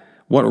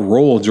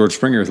role George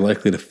Springer is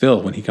likely to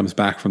fill when he comes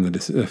back from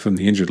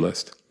the injured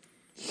list.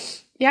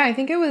 Yeah, I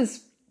think it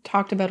was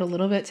talked about a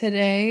little bit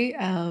today.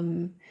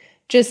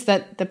 Just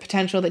that the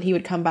potential that he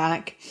would come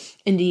back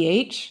in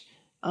DH.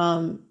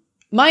 I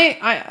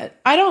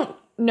don't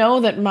know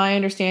that my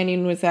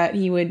understanding was that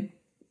he would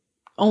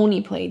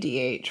only play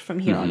DH from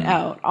here on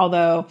out.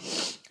 Although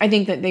I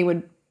think that they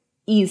would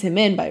ease him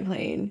in by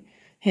playing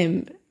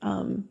him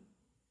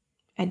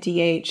at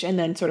DH and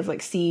then sort of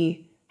like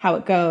see how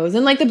it goes.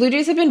 And like the Blue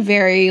Jays have been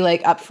very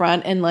like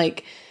upfront and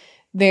like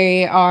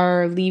they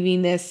are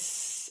leaving this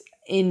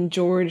in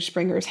George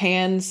Springer's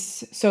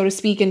hands, so to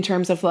speak, in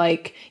terms of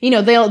like,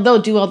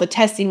 they'll do all the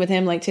testing with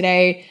him. Like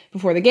today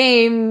before the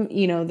game,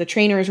 the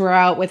trainers were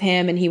out with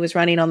him and he was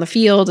running on the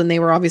field and they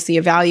were obviously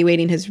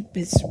evaluating his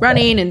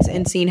running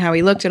and seeing how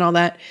he looked and all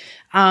that.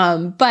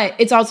 But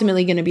it's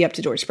ultimately going to be up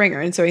to George Springer.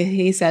 And so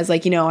he says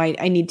like,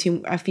 I need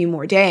a few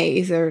more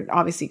days. They're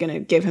obviously going to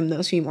give him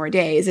those few more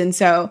days. And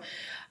so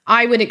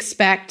I would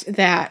expect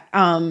that,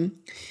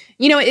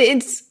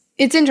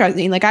 it's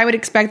interesting. Like I would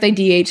expect they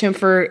DH him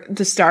for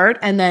the start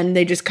and then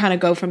they just kind of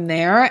go from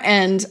there.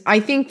 And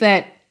I think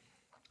that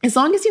as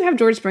long as you have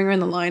George Springer in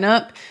the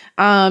lineup,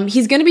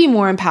 he's going to be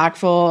more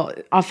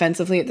impactful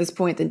offensively at this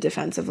point than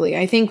defensively.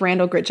 I think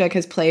Randall Grichuk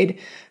has played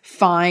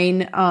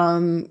fine.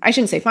 I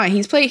shouldn't say fine.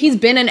 He's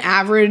been an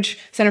average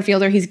center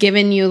fielder. He's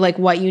given you like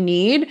what you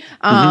need.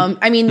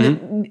 I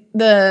mean,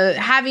 the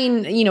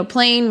having, you know,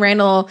 playing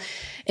Randall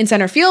in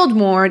center field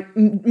more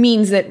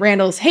means that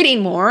Randall's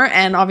hitting more,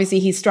 and obviously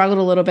he's struggled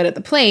a little bit at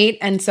the plate.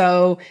 And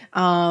so,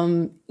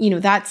 you know,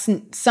 that's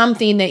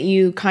something that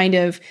you kind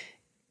of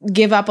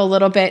give up a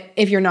little bit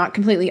if you're not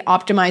completely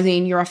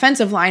optimizing your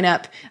offensive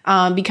lineup,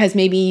 because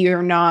maybe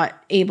you're not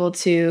able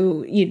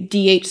to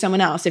DH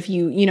someone else if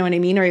you know what I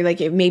mean? Or like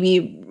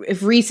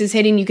if Reese is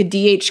hitting, you could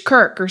DH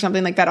Kirk or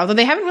something like that. Although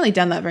they haven't really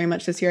done that very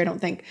much this year, I don't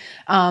think.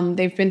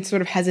 They've been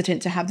sort of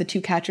hesitant to have the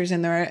two catchers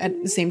in there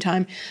at the same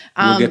time.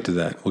 We'll get to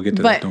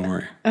that. Don't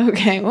worry.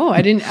 Okay. Oh,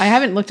 I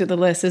haven't looked at the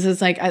list. This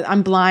is like,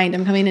 I'm blind.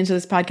 I'm coming into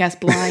this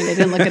podcast blind. I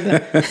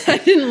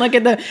didn't look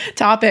at the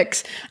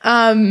topics.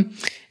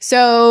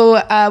 So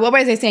what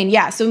was I saying?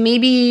 Yeah, so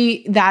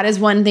maybe that is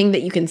one thing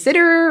that you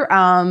consider.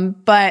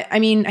 But I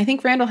mean, I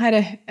think Randall had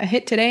a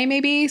hit today,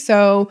 maybe.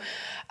 So,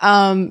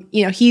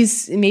 you know,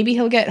 maybe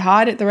he'll get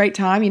hot at the right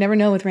time. You never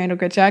know with Randall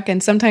Grichuk.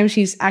 And sometimes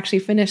he's actually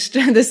finished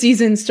the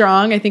season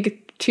strong. I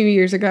think 2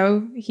 years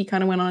ago, he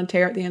kind of went on a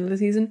tear at the end of the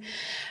season.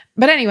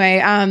 But anyway,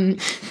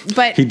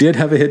 but he did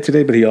have a hit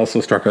today, but he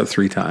also struck out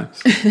 3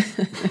 times.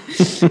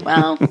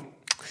 Well,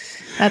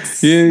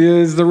 that's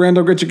it's the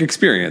Randall Grichuk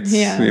experience.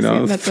 Yeah, you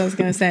know, that's what I was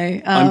gonna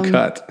say.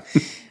 Uncut.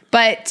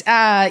 But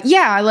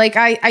yeah, like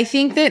I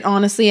think that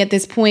honestly at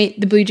this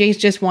point the Blue Jays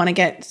just want to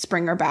get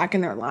Springer back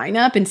in their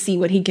lineup and see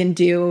what he can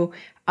do.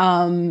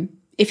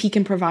 If he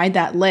can provide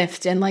that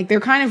lift, and like they're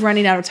kind of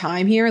running out of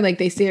time here. Like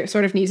they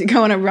sort of need to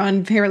go on a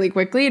run fairly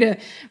quickly to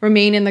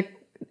remain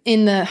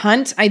in the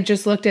hunt. I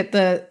just looked at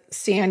the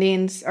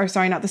standings, or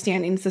sorry, not the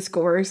standings, the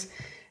scores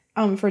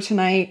for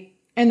tonight,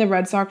 and the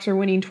Red Sox are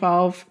winning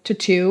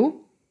 12-2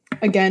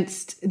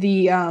 against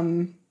the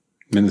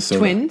Minnesota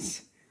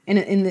Twins. And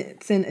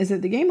is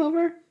it the game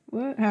over?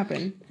 What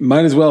happened?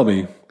 Might as well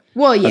be.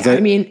 Well, yeah.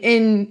 I mean,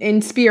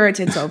 in spirit,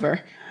 it's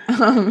over.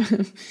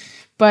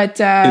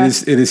 But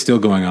it is still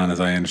going on, as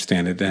I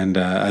understand it. And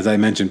as I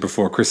mentioned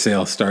before, Chris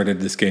Sale started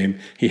this game.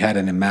 He had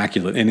an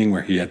immaculate inning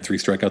where he had 3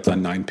 strikeouts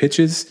on 9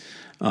 pitches,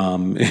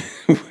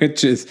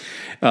 which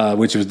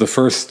was the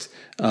first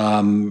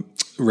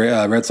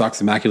Red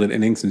Sox immaculate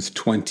inning since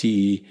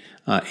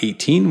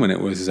 2018 when it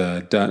was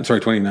done. Sorry,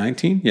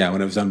 2019. Yeah,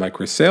 when it was done by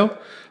Chris Sale.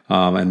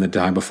 And the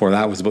time before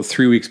that was about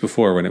 3 weeks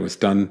before when it was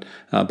done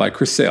by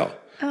Chris Sale,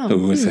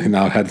 who was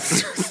now had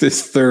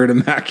this third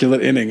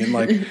immaculate inning in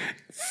like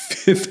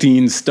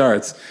 15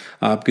 starts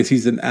because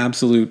he's an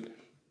absolute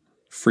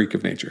freak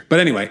of nature. But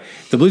anyway,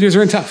 the Blue Jays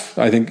are in tough,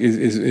 I think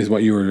is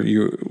what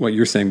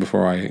you're saying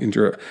before I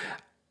interrupt.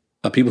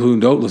 People who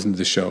don't listen to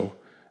the show,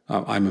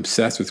 I'm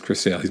obsessed with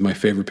Chris Sale. He's my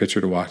favorite pitcher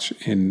to watch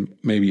in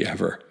maybe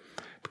ever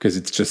because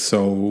it's just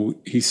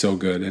he's so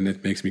good and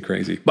it makes me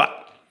crazy. But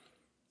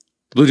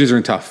the Blue Jays are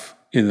in tough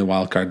in the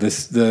wild card.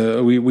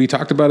 We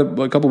talked about it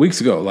a couple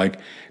weeks ago. Like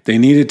they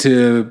needed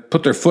to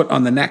put their foot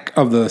on the neck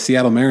of the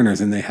Seattle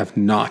Mariners, and they have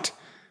not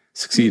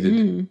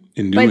succeeded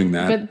in doing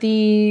that. But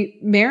the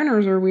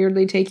Mariners are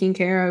weirdly taking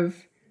care of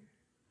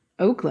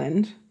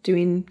Oakland,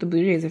 doing the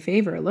Blue Jays a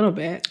favor a little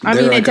bit. I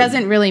mean, it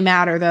doesn't really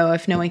matter though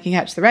if no one can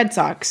catch the Red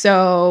Sox.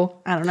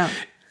 So I don't know.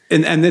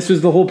 And this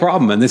was the whole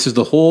problem. And this is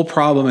the whole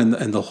problem.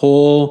 And the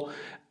whole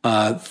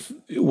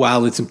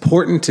while it's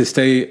important to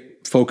stay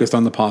focused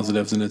on the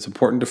positives, and it's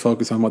important to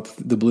focus on what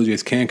the Blue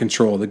Jays can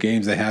control, the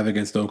games they have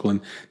against Oakland,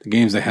 the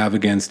games they have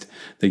against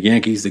the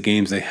Yankees, the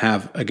games they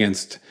have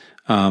against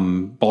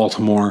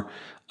Baltimore.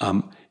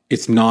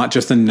 It's not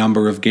just the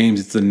number of games,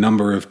 it's the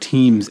number of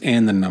teams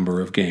and the number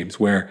of games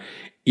where,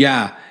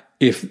 yeah,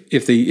 if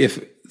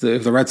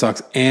the Red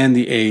Sox and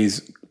the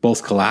A's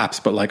both collapse,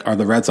 but like, are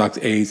the Red Sox,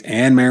 A's,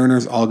 and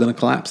Mariners all going to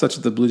collapse such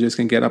that the Blue Jays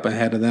can get up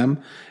ahead of them?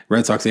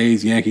 Red Sox,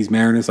 A's, Yankees,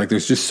 Mariners, like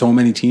there's just so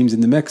many teams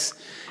in the mix.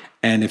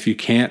 And if you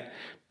can't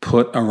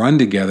put a run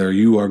together,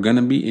 you are going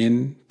to be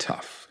in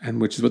tough. And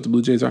which is what the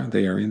Blue Jays are.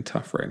 They are in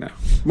tough right now.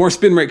 More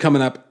Spin Rate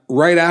coming up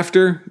right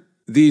after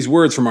these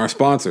words from our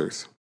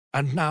sponsors.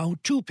 And now,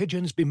 2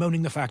 pigeons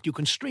bemoaning the fact you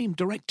can stream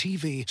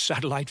DirecTV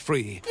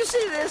satellite-free. You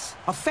see this?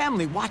 A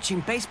family watching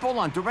baseball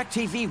on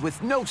DirecTV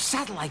with no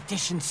satellite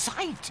dish in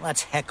sight.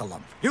 Let's heckle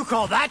them. You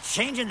call that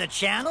changing the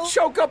channel?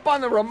 Choke up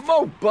on the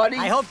remote, buddy.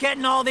 I hope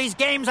getting all these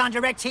games on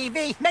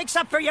DirecTV makes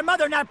up for your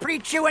mother not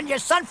pre-chewing your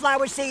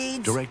sunflower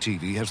seeds.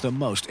 DirecTV has the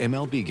most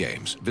MLB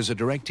games. Visit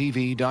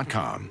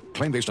DirecTV.com.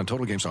 Claim based on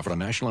total games offered on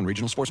national and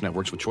regional sports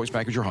networks with choice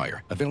package or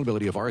higher.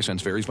 Availability of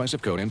RSNs varies by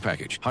zip code and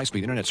package.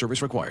 High-speed internet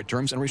service required.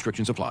 Terms and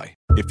restrictions apply.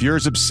 If you're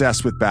as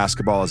obsessed with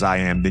basketball as I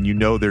am, then you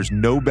know there's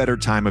no better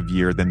time of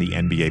year than the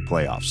NBA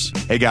playoffs.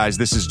 Hey guys,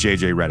 this is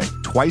JJ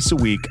Redick. Twice a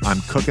week, I'm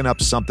cooking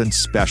up something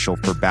special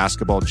for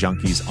basketball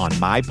junkies on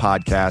my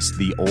podcast,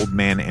 The Old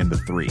Man and the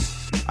Three.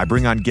 I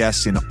bring on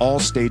guests in all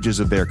stages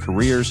of their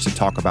careers to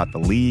talk about the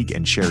league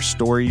and share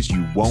stories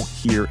you won't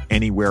hear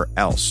anywhere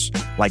else,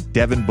 like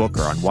Devin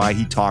Booker on why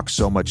he talks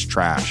so much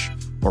trash,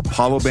 or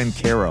Paulo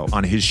Banchero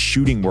on his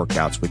shooting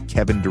workouts with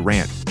Kevin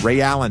Durant,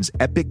 Ray Allen's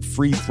epic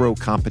free throw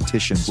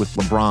competitions with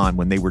LeBron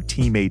when they were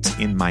teammates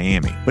in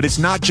Miami. But it's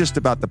not just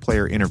about the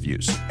player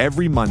interviews.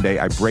 Every Monday,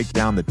 I break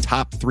down the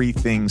top 3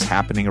 things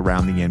happening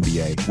around the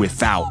NBA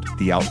without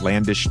the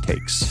outlandish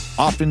takes.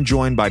 Often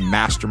joined by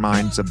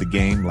masterminds of the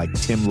game like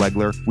Tim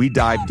Legler, we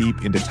dive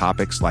deep into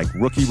topics like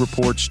rookie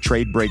reports,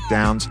 trade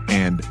breakdowns,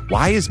 and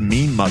why is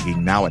mean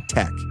mugging now a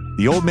tech?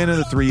 The Old Man and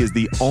the Three is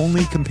the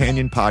only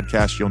companion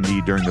podcast you'll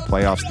need during the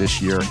playoffs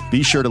this year.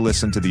 Be sure to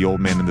listen to The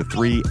Old Man and the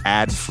Three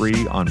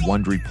ad-free on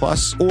Wondery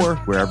Plus or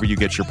wherever you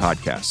get your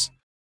podcasts.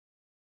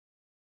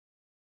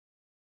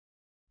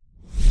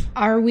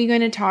 Are we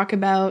going to talk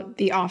about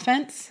the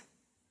offense?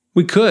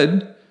 We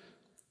could.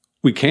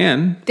 We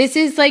can. This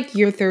is like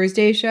your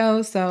Thursday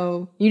show,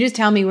 so you just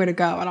tell me where to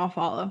go and I'll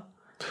follow.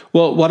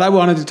 Well, what I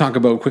wanted to talk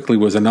about quickly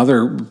was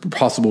another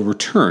possible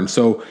return.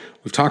 So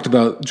we've talked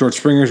about George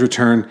Springer's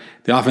return.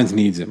 The offense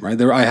needs him, right?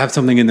 I have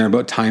something in there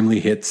about timely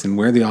hits and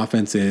where the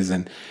offense is,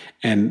 and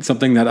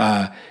something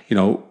that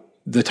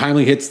the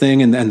timely hits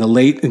thing and the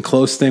late and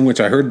close thing, which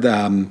I heard.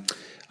 Stoughton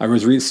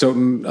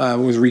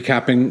was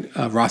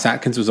recapping. Ross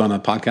Atkins was on a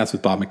podcast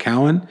with Bob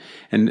McCowan,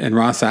 and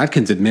Ross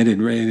Atkins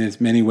admitted in as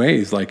many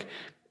ways like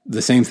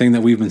the same thing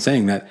that we've been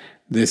saying, that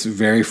this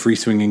very free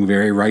swinging,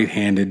 very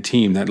right-handed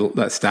team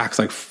that stacks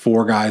like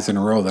 4 guys in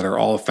a row that are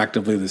all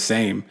effectively the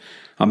same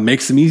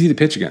makes them easy to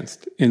pitch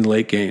against in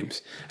late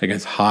games,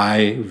 against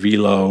high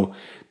velo,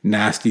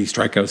 nasty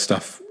strikeout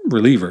stuff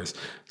relievers,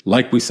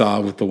 like we saw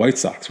with the White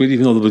Sox.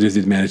 Even though the Blue Jays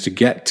did manage to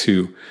get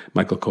to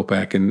Michael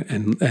Kopech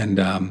and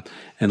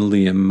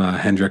Liam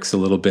Hendricks a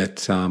little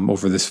bit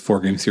over this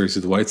 4-game series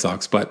with the White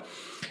Sox, but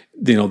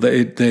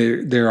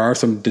there are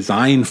some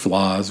design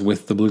flaws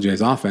with the Blue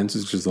Jays offense,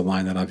 which is a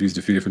line that I've used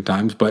a few different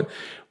times. But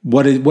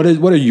what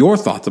are your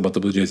thoughts about the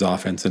Blue Jays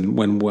offense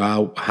and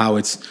how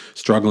it's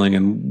struggling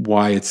and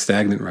why it's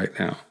stagnant right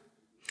now?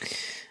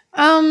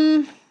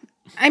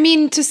 I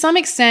mean, to some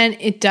extent,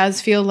 it does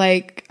feel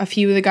like a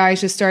few of the guys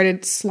just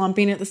started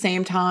slumping at the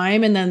same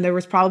time, and then there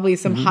was probably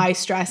some high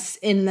stress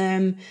in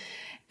them.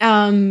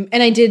 And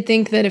I did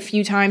think that a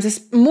few times,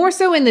 more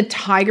so in the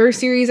Tiger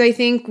series, I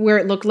think, where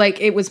it looked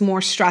like it was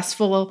more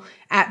stressful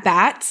at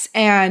bats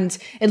and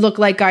it looked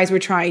like guys were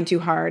trying too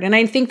hard. And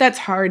I think that's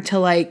hard to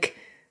like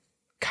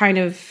kind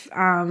of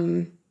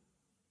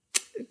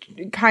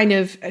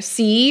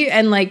see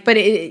and like, but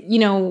it,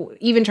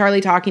 even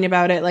Charlie talking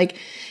about it, like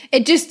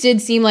it just did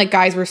seem like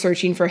guys were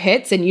searching for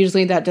hits, and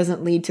usually that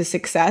doesn't lead to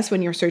success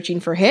when you're searching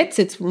for hits.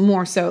 It's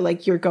more so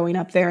like you're going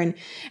up there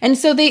and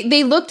so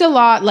they looked a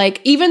lot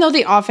like, even though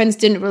the offense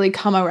didn't really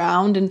come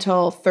around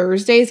until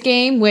Thursday's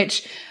game,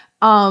 which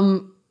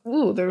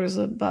there was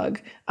a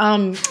bug.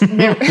 I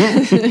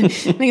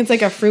think it's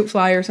like a fruit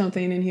fly or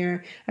something in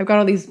here. I've got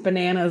all these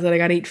bananas that I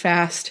got to eat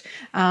fast.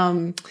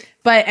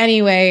 But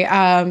anyway,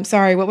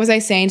 sorry, what was I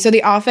saying? So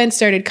the offense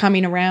started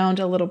coming around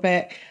a little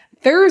bit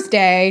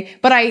Thursday,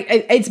 but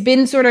it's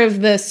been sort of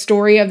the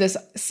story of this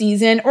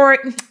season, or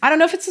I don't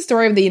know if it's the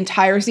story of the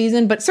entire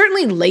season, but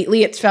certainly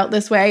lately it's felt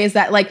this way, is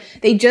that like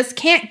they just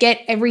can't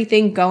get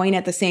everything going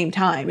at the same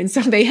time. And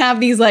so they have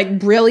these like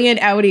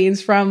brilliant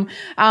outings from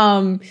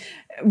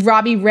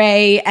Robbie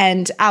Ray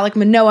and Alek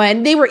Manoah,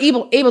 and they were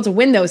able to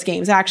win those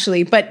games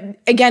actually. But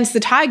against the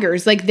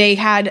Tigers, like they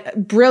had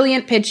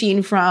brilliant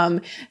pitching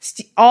from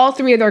all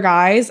 3 of their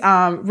guys.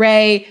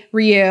 Ray,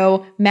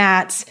 Ryu,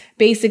 Matz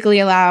basically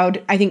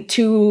allowed, I think,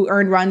 2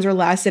 earned runs or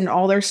less in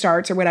all their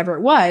starts or whatever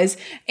it was.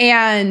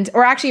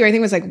 Or actually, I think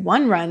it was like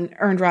 1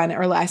 earned run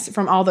or less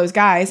from all those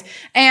guys.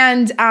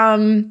 And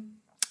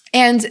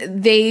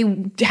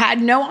they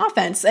had no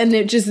offense, and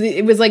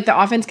it was like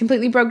the offense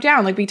completely broke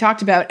down, like we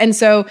talked about. And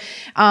so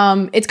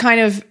it's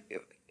kind of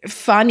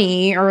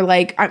funny, or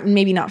like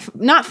maybe not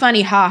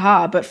funny,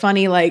 haha, but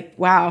funny, like,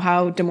 wow,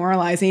 how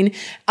demoralizing,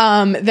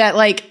 that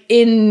like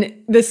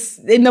in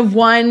the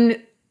one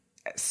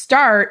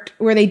start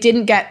where they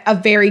didn't get a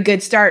very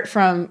good start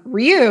from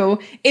Ryu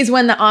is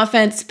when the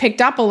offense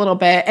picked up a little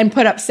bit and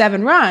put up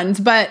 7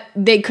 runs, but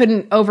they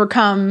couldn't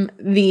overcome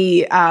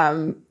the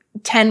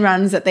 10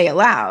 runs that they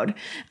allowed,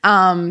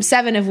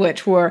 7 of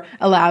which were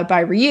allowed by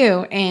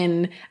Ryu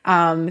in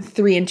 3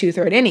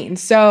 2/3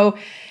 innings. So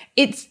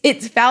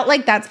it's felt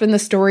like that's been the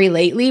story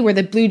lately, where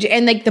the Blue Jays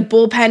and like the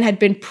bullpen had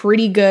been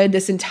pretty good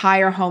this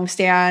entire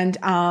homestand.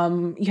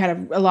 You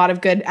had a lot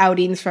of good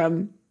outings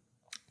from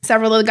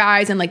several of the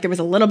guys, and like there was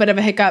a little bit of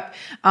a hiccup.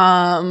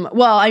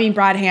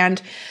 Brad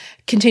Hand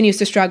continues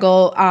to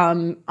struggle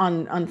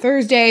on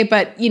Thursday,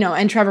 but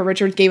and Trevor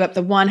Richards gave up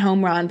the 1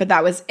 home run, but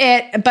that was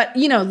it. But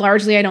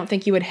largely I don't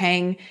think you would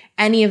hang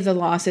any of the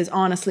losses,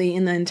 honestly,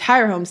 in the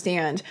entire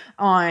homestand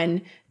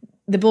on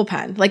the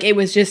bullpen. Like it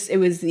was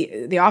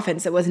the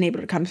offense that wasn't able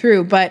to come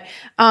through. But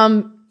I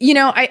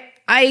know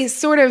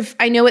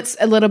it's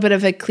a little bit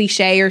of a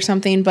cliche or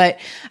something, but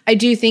I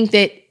do think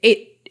that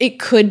it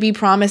could be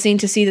promising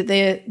to see that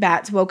the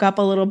bats woke up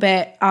a little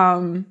bit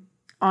on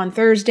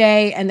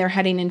Thursday, and they're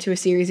heading into a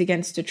series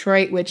against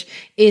Detroit, which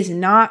is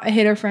not a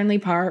hitter-friendly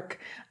park.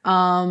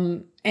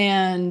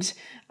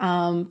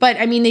 But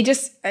I mean, they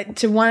just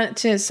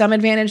to some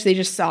advantage, they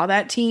just saw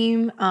that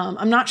team.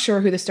 I'm not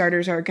sure who the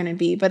starters are going to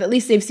be, but at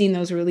least they've seen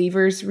those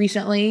relievers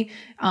recently.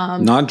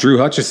 Not Drew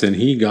Hutchison.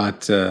 He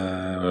got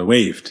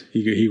waived.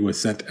 He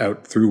was sent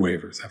out through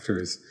waivers after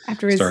his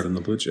start in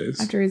the Blue Jays.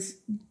 After his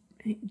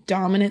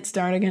dominant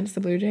start against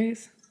the Blue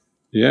Jays.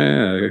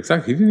 Yeah,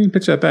 exactly. He didn't even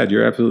pitch that bad.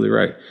 You're absolutely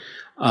right.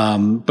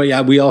 But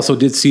yeah, we also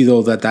did see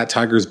though that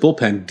Tigers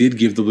bullpen did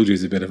give the Blue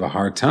Jays a bit of a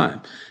hard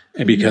time.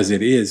 And because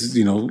it is,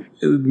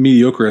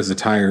 mediocre as the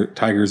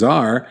Tigers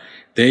are,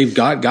 they've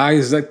got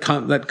guys that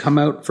come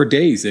out for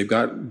days. They've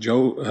got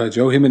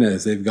Joe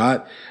Jimenez. They've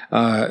got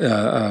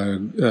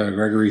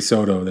Gregory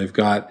Soto. They've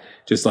got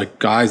just like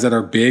guys that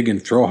are big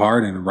and throw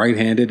hard and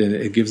right-handed, and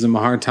it gives them a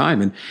hard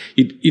time. And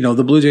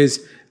the Blue Jays,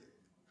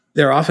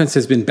 their offense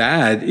has been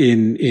bad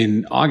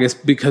in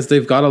August because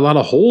they've got a lot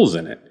of holes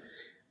in it.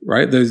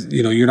 Right. There's,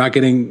 you're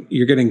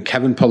getting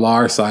Kevin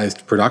Pillar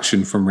sized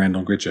production from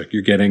Randall Grichuk.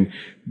 You're getting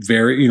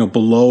well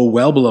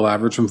below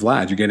average from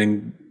Vlad. You're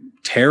getting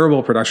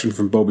terrible production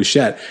from Bo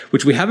Bichette,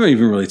 which we haven't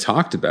even really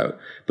talked about.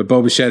 But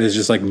Bo Bichette is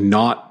just like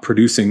not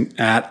producing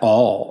at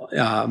all,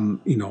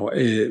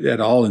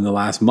 at all in the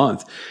last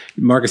month.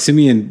 Marcus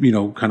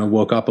Semien, kind of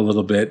woke up a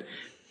little bit,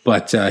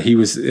 but he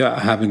was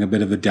having a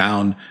bit of a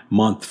down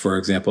month. For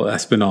example,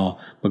 Espinal,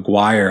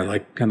 McGuire,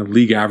 like kind of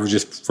league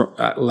averages,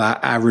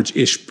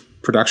 average-ish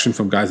production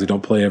from guys that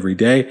don't play every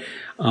day.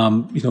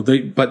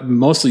 But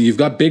mostly you've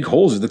got big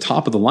holes at the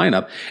top of the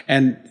lineup,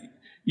 and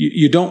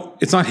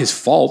it's not his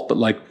fault, but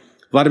like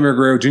Vladimir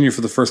Guerrero Jr. for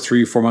the first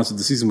 3 or 4 months of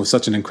the season was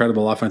such an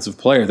incredible offensive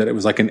player that it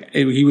was like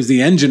he was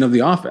the engine of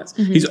the offense.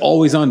 Mm-hmm. He's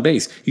always on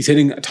base. He's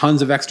hitting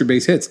tons of extra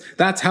base hits.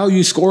 That's how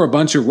you score a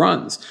bunch of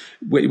runs.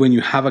 When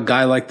you have a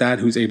guy like that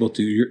who's able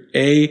to,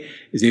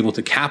 is able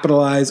to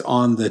capitalize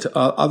on the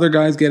other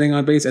guys getting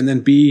on base, and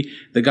then B,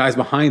 the guys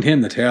behind him,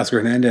 the Teoscar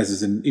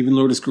Hernandez's and even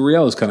Lourdes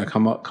Gurriel has kind of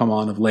come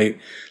on of late.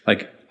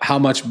 Like, how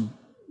much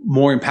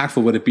more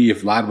impactful would it be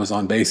if Vlad was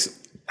on base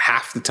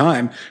half the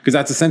time? Because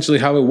that's essentially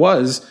how it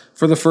was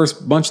for the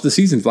first bunch of the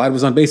season. Vlad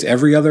was on base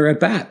every other at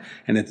bat,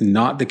 and it's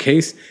not the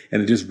case.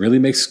 And it just really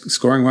makes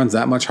scoring runs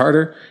that much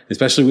harder,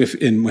 especially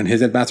when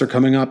his at bats are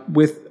coming up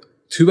with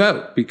 2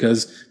 out,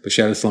 because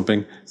Bichette is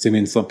slumping,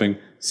 Semien slumping,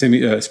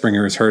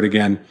 Springer is hurt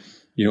again,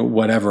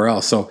 whatever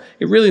else. So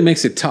it really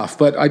makes it tough.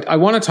 But I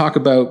want to talk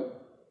about,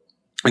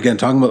 again,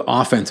 talking about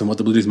offense and what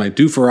the Blue Jays might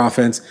do for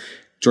offense.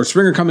 George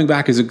Springer coming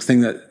back is a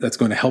thing that's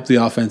going to help the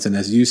offense. And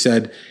as you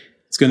said,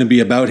 it's going to be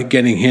about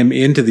getting him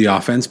into the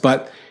offense.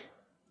 But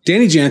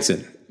Danny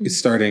Jansen is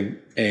starting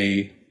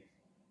a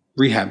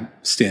rehab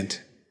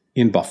stint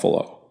in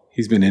Buffalo.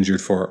 He's been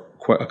injured for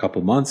quite a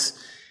couple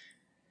months.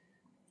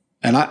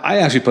 And I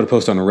actually put a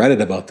post on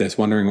Reddit about this,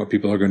 wondering what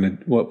people are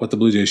what the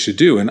Blue Jays should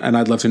do. And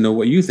I'd love to know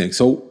what you think.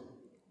 So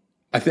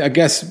I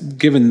guess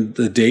given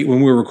the date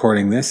when we're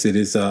recording this, it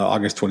is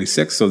August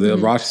 26th. So the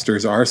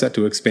rosters are set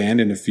to expand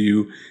in a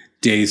few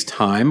days'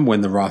 time,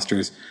 when the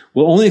rosters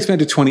will only expand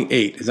to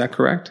 28. Is that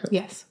correct?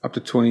 Yes. Up to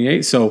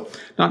 28. So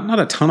not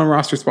a ton of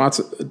roster spots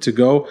to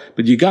go,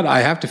 but I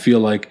have to feel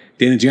like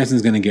Danny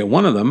Jansen's going to get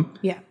one of them.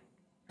 Yeah.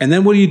 And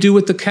then what do you do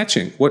with the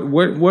catching?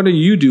 What do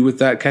you do with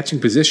that catching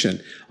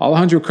position?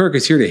 Alejandro Kirk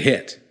is here to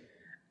hit,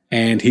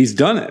 and he's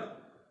done it.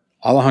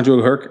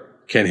 Alejandro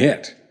Kirk can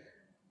hit.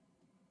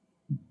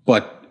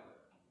 But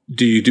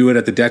do you do it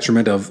at the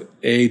detriment of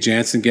A,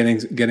 Jansen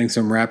getting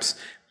some reps,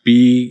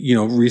 B,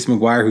 Reese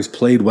McGuire, who's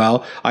played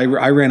well? I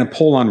ran a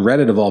poll on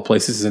Reddit of all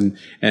places,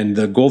 and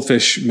the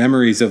goldfish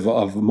memories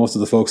of most of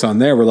the folks on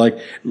there were like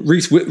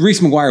Reese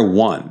McGuire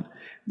won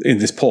in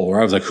this poll, where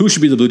I was like, who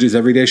should be the Blue Jays'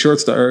 everyday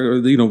shortstop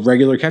or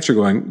regular catcher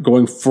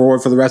going forward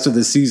for the rest of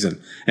this season?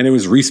 And it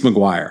was Reese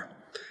McGuire.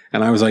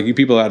 And I was like, you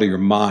people are out of your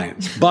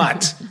minds.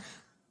 But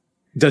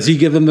does he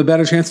give them the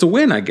better chance to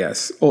win, I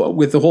guess,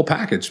 with the whole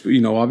package?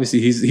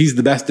 Obviously he's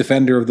the best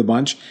defender of the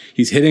bunch.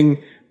 He's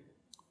hitting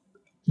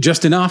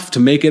just enough to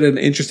make it an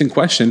interesting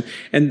question.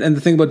 And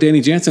the thing about Danny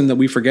Jansen that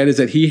we forget is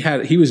that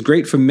he was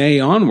great from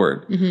May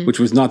onward, which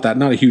was not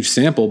a huge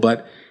sample,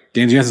 but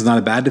Danny Jansen's not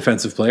a bad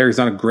defensive player. He's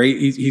not a great,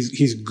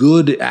 he's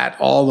good at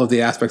all of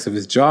the aspects of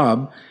his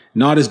job.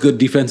 Not as good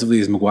defensively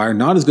as McGuire,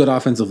 not as good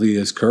offensively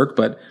as Kirk,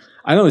 but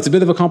I know it's a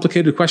bit of a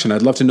complicated question.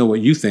 I'd love to know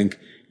what you think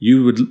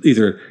you would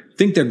either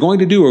think they're going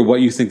to do, or what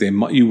you think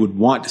you would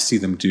want to see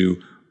them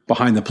do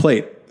behind the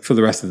plate for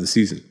the rest of the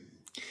season.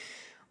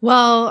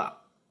 Well,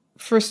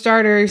 for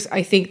starters,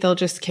 I think they'll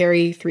just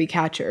carry 3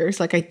 catchers.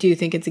 Like, I do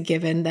think it's a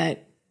given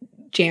that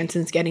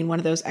Jansen's getting one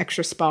of those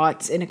extra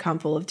spots in a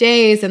couple of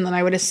days. And then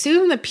I would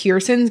assume that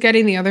Pearson's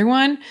getting the other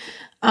one,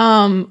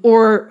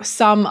 or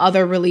some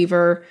other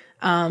reliever.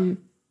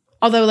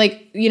 Although,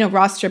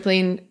 Ross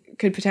Stripling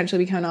could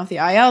potentially be coming off the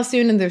IL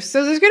soon. And there's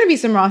going to be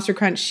some roster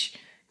crunch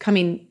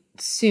coming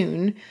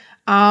soon.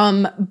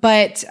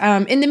 But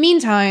in the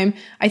meantime,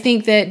 I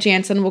think that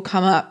Jansen will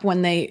come up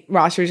when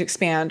rosters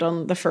expand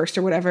on the 1st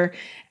or whatever.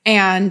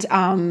 And,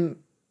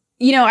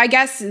 I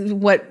guess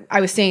what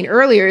I was saying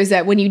earlier is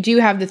that when you do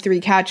have the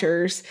 3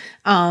 catchers,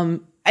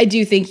 I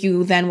do think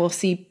you then will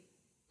see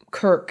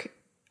Kirk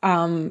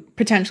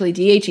potentially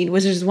DHing,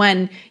 which is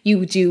when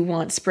you do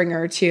want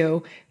Springer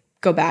to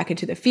go back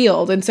into the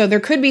field. And so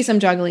there could be some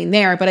juggling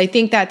there, but I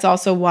think that's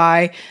also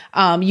why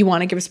you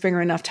want to give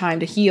Springer enough time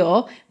to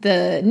heal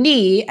the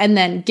knee and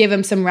then give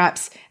him some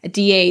reps at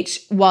DH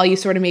while you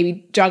sort of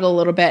maybe juggle a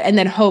little bit and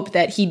then hope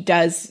that he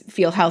does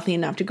feel healthy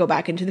enough to go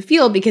back into the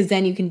field, because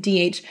then you can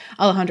DH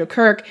Alejandro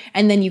Kirk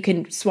and then you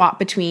can swap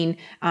between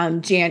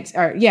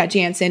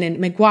Jansen and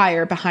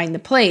McGuire behind the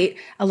plate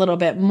a little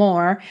bit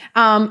more.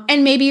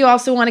 And maybe you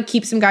also want to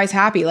keep some guys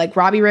happy. Like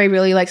Robbie Ray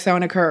really likes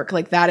throwing to Kirk.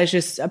 Like that is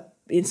just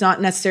it's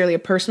not necessarily a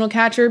personal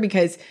catcher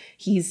because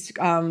he's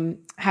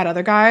had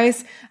other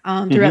guys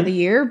throughout the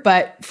year,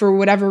 but for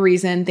whatever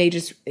reason,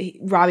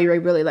 Robbie Ray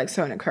really likes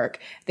throwing to Kirk.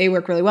 They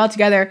work really well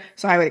together,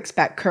 so I would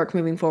expect Kirk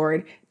moving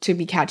forward to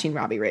be catching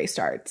Robbie Ray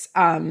starts.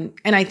 And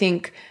I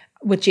think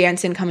with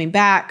Jansen coming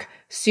back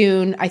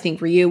soon, I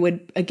think Ryu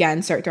would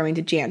again start throwing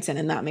to Jansen,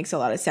 and that makes a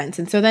lot of sense.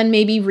 And so then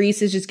maybe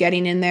Rhys is just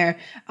getting in there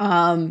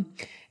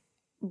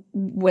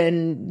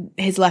when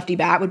his lefty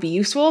bat would be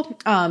useful.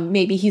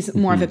 Maybe he's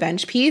more of a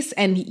bench piece.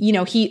 And,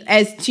 he,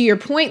 as to your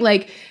point,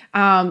 like,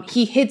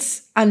 he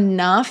hits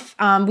enough.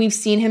 We've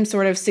seen him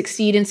sort of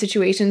succeed in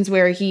situations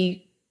where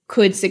he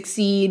could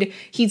succeed.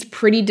 He's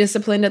pretty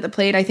disciplined at the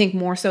plate, I think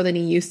more so than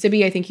he used to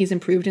be. I think he's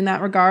improved in that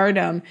regard.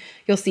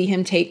 You'll see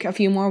him take a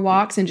few more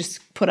walks and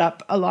just put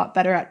up a lot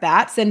better at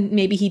bats than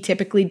maybe he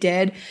typically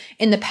did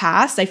in the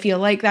past. I feel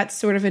like that's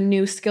sort of a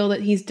new skill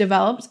that he's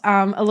developed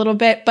a little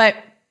bit, but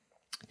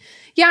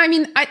yeah, I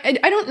mean,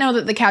 I don't know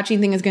that the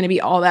catching thing is going to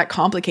be all that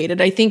complicated.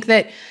 I think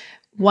that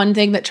one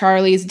thing that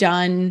Charlie's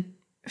done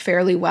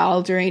fairly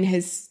well during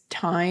his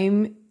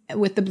time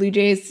with the Blue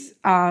Jays,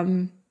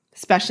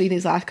 especially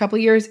these last couple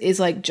of years, is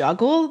like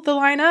juggle the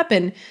lineup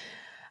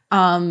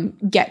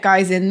and get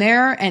guys in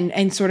there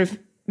and sort of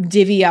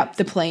divvy up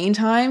the playing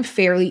time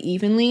fairly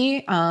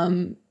evenly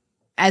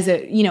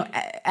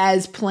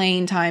as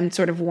playing time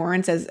sort of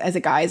warrants as a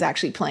guy is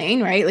actually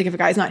playing, right? Like if a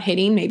guy's not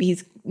hitting, maybe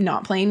he's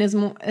not playing as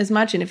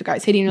much, and if a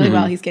guy's hitting really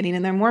well, he's getting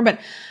in there more. But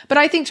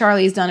I think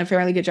Charlie's done a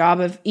fairly good job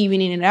of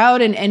evening it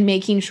out and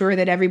making sure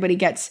that everybody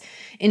gets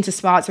into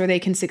spots where they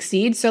can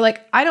succeed. So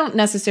like I don't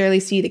necessarily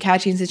see the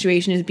catching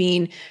situation as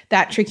being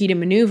that tricky to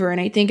maneuver,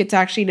 and I think it's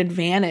actually an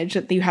advantage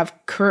that you have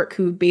Kirk,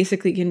 who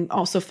basically can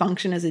also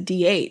function as a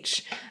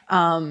DH,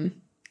 and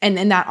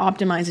that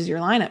optimizes your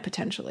lineup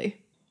potentially.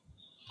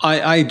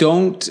 I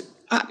don't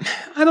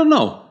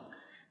know,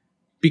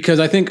 because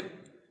I think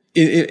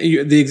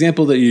the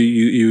example that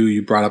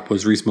you brought up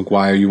was Reese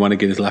McGuire. You want to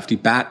get his lefty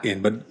bat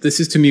in, but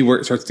this is to me where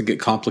it starts to get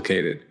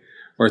complicated.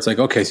 Where it's like,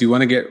 okay, so you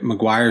want to get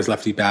McGuire's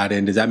lefty bat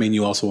in. Does that mean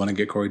you also want to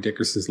get Corey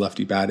Dickerson's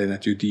lefty bat in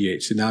at your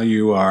DH? So now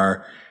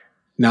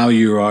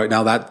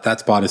that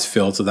spot is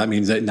filled. So that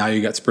means that now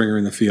you got Springer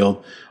in the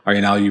field.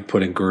 Now you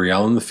putting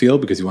Gurriel in the field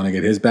because you want to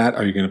get his bat?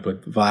 Are you going to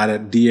put Vlad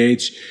at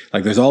DH?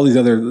 Like there's all these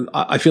other,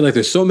 I feel like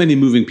there's so many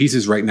moving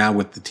pieces right now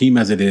with the team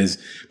as it is,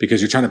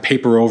 because you're trying to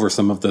paper over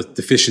some of the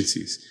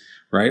deficiencies,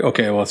 right?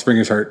 Okay, well,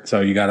 Springer's hurt,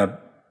 so you got to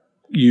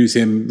use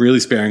him really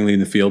sparingly in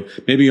the field.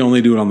 Maybe you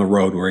only do it on the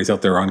road where he's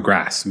out there on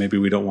grass. Maybe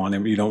we don't want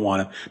him. You don't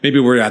want him. Maybe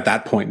we're at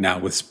that point now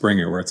with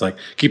Springer where it's like,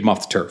 keep him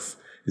off the turf.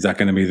 Is that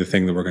going to be the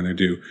thing that we're going to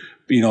do?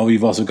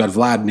 You've also got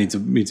Vlad needs a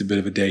bit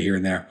of a day here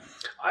and there.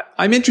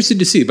 I'm interested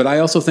to see, but I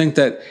also think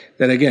that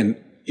again,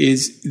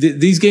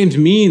 these games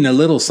mean a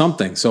little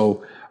something.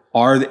 So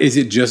is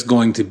it just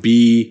going to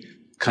be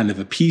kind of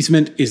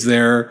appeasement?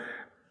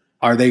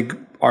 Are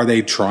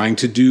they trying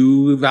to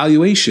do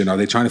evaluation? Are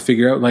they trying to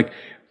figure out, like,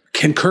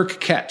 can Kirk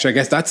catch? I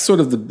guess that's sort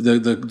of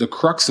the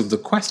crux of the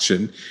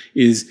question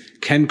is,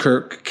 can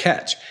Kirk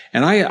catch?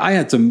 And I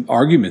had some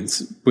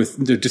arguments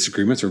with the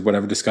disagreements or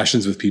whatever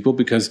discussions with people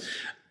because,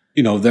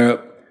 the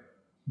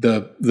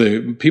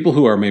people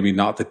who are maybe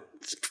not the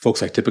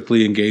folks I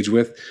typically engage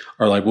with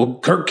are like, well,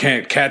 Kirk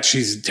can't catch.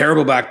 He's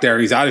terrible back there.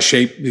 He's out of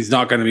shape. He's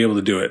not going to be able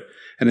to do it.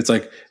 And it's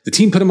like the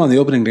team put him on the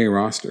opening day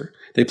roster.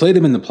 They played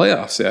him in the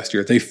playoffs last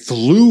year. They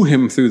flew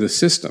him through the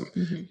system.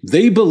 Mm-hmm.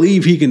 They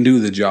believe he can do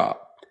the job.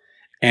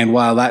 And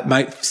while that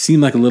might seem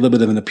like a little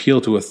bit of an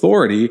appeal to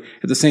authority,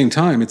 at the same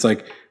time, it's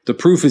like the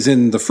proof is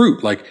in the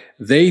fruit. Like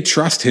they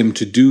trust him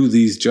to do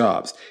these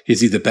jobs.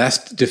 Is he the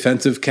best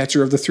defensive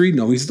catcher of the three?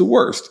 No, he's the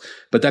worst.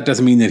 But that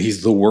doesn't mean that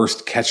he's the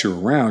worst catcher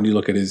around. You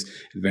look at his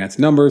advanced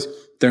numbers.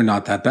 They're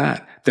not that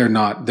bad.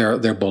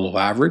 They're below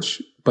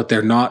average, but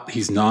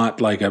he's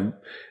not like an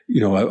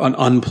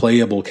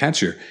unplayable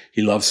catcher.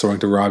 He loves throwing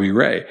to Robbie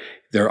Ray.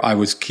 I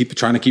was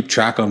trying to keep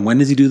track on when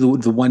does he do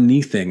the one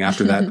knee thing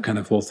after that kind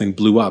of whole thing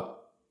blew up.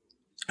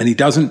 And he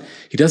doesn't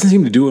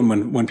seem to do it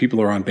when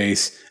people are on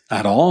base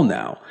at all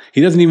now.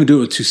 He doesn't even do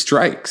it with two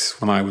strikes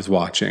when I was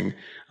watching,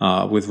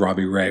 with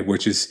Robbie Ray,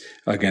 which is,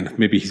 again,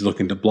 maybe he's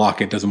looking to block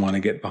it, doesn't want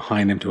to get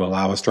behind him to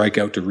allow a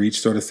strikeout to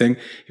reach sort of thing.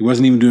 He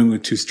wasn't even doing it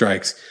with two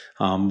strikes,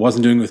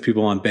 wasn't doing it with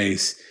people on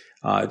base,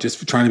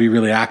 just trying to be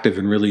really active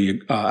and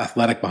really,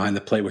 athletic behind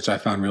the plate, which I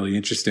found really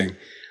interesting.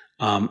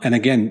 And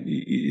again,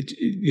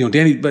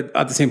 Danny, but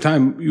at the same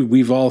time,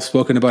 we've all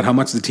spoken about how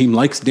much the team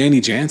likes Danny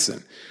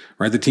Jansen.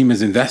 right? The team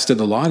has invested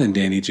a lot in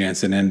Danny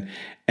Jansen,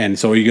 and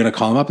so are you going to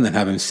call him up and then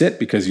have him sit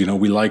because, you know,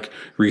 we like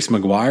Reese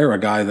McGuire, a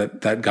guy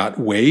that got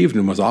waived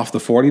and was off the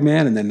 40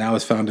 man and then now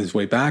has found his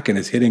way back and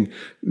is hitting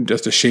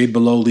just a shade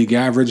below league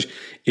average,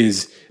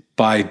 is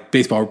by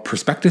Baseball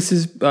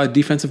Prospectus's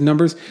defensive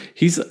numbers,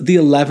 he's the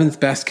 11th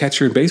best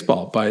catcher in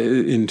baseball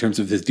in terms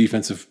of his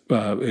defensive,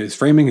 his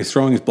framing, his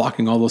throwing, his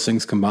blocking, all those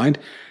things combined.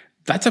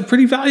 That's a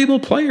pretty valuable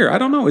player. I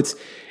don't know.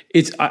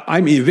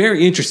 I'm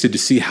very interested to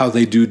see how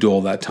they do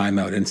dole that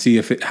timeout and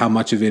see how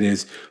much of it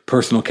is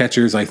personal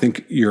catchers. I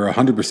think you're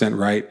 100%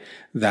 right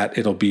that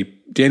it'll be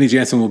Danny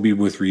Jansen will be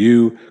with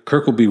Ryu,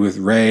 Kirk will be with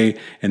Ray,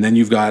 and then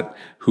you've got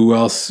who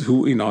else?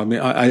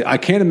 I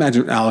can't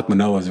imagine Alek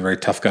Manoah is a very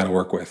tough guy to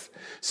work with.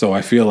 So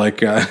I feel like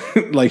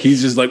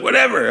he's just like,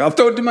 whatever, I'll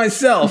throw it to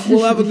myself.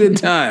 We'll have a good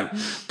time.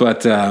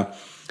 But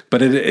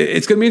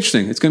it's going to be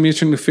interesting. It's going to be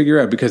interesting to figure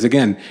out because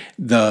again,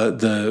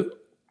 the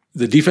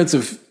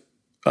defensive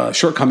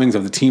shortcomings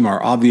of the team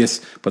are obvious,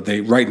 but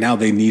right now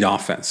they need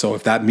offense. So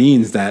if that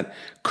means that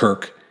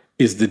Kirk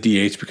is the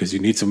DH because you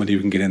need somebody who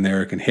can get in there,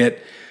 who can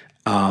hit,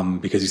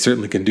 because he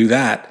certainly can do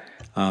that,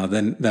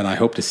 then I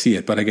hope to see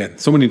it. But again,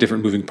 so many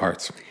different moving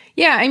parts.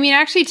 Yeah, I mean,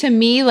 actually, to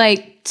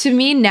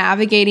me,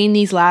 navigating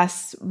these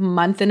last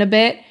month and a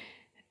bit,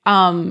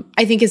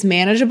 I think is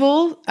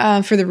manageable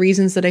for the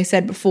reasons that I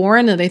said before,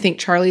 and that I think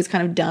Charlie's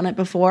kind of done it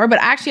before. But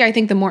actually, I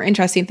think the more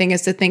interesting thing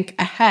is to think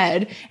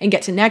ahead and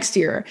get to next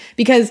year,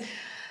 because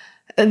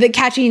that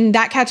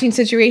catching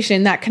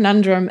situation, that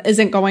conundrum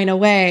isn't going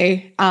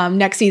away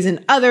next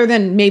season, other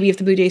than maybe if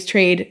the Blue Jays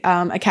trade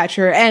a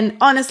catcher. And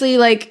honestly,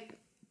 like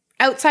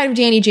outside of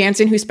Danny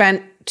Jansen, who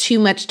spent too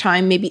much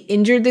time maybe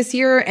injured this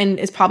year and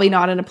is probably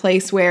not in a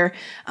place where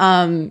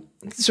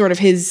sort of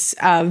his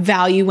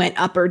value went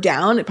up or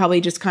down. It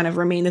probably just kind of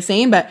remained the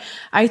same. But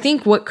I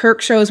think what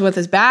Kirk shows with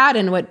is bad,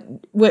 and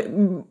what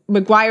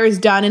McGuire has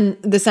done in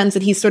the sense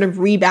that he's sort of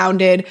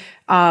rebounded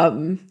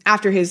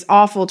after his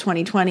awful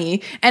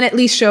 2020, and at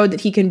least showed that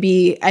he can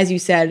be, as you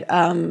said,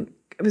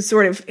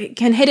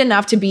 can hit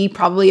enough to be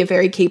probably a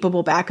very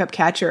capable backup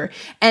catcher.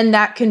 And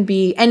that can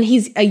be, and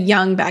he's a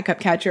young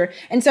backup catcher.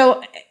 And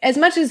so as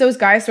much as those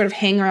guys sort of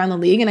hang around the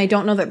league, and I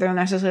don't know that they're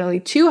necessarily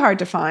too hard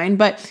to find,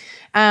 but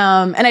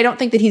and I don't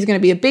think that he's going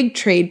to be a big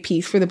trade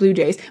piece for the Blue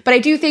Jays, but I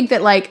do think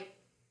that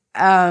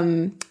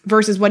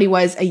versus what he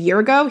was a year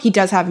ago, he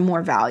does have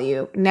more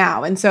value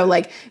now. And so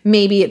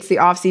maybe it's the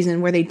offseason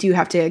where they do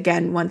have to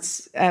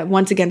once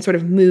again sort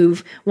of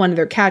move one of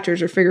their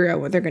catchers or figure out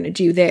what they're going to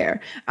do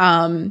there.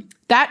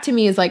 That to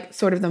me is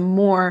sort of the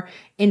more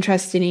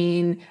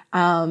interesting.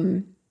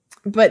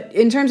 But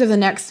in terms of the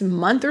next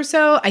month or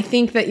so, I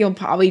think that you'll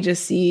probably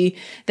just see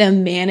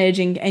them manage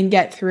and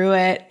get through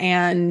it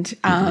and,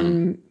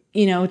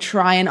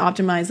 try and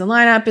optimize the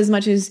lineup as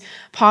much as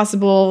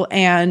possible.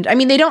 And I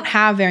mean, they don't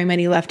have very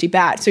many lefty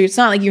bats, so it's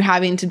not like you're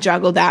having to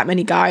juggle that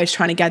many guys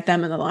trying to get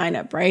them in the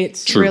lineup, right?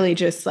 It's True. Really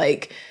just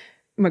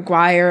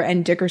McGuire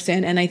and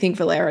Dickerson, and I think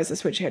Valera is a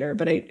switch hitter.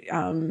 But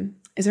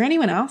is there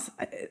anyone else?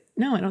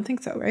 No, I don't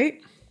think so,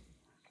 right?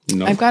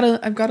 No. I've got a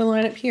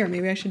lineup here.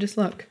 Maybe I should just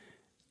look.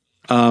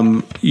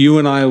 You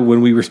and I,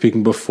 when we were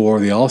speaking before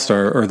the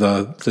All-Star or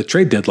the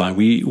trade deadline,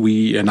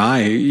 we and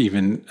I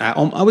even,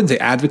 I wouldn't say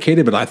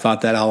advocated, but I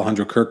thought that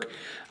Alejandro Kirk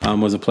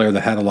was a player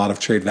that had a lot of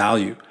trade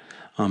value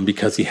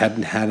because he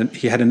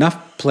had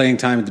enough playing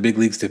time at the big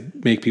leagues to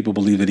make people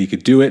believe that he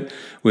could do it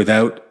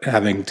without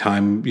having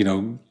time,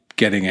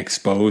 getting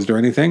exposed or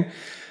anything.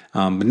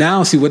 But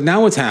now,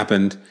 what's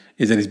happened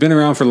is that he's been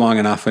around for long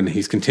enough and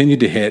he's continued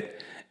to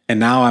hit. And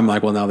now I'm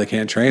like, well, now they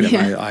can't trade him.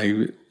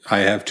 Yeah. I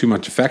have too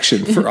much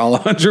affection for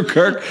Alejandro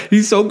Kirk.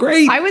 He's so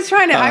great. I was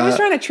trying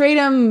to trade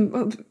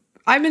him.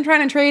 I've been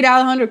trying to trade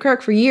Alejandro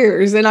Kirk for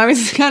years, and I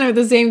was kind of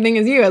the same thing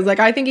as you. I was like,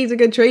 I think he's a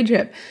good trade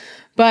chip,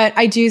 but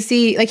I do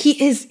see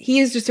he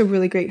is just a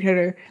really great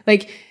hitter.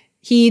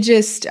 He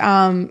just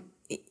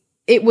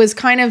it was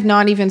kind of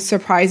not even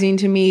surprising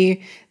to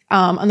me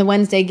on the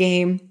Wednesday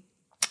game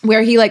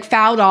where he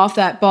fouled off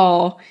that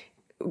ball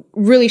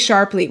really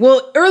sharply.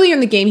 Well, earlier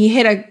in the game, he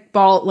hit a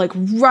ball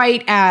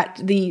right at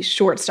the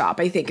shortstop,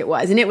 I think it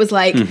was. And it was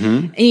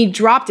and he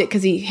dropped it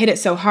because he hit it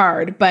so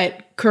hard.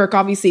 But Kirk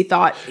obviously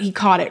thought he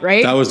caught it,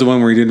 right? That was the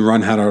one where he didn't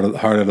run hard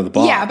out of the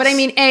box. Yeah, but I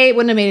mean, A, it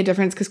wouldn't have made a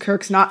difference because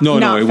Kirk's not it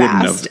fast. Wouldn't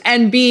have.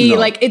 And B,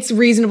 it's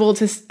reasonable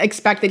to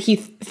expect that he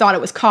thought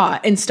it was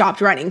caught and stopped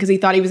running because he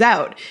thought he was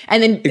out.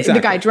 And then the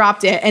guy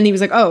dropped it and he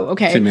was like, oh,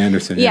 okay. Tim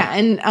Anderson. Yeah,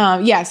 and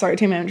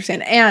Tim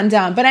Anderson. And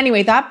but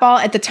anyway, that ball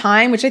at the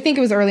time, which I think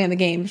it was early in the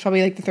game, it was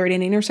probably the third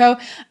inning or so,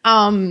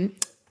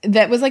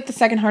 that was the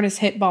second hardest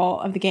hit ball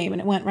of the game, and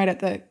it went right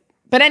at the...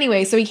 But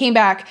anyway, so he came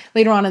back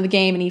later on in the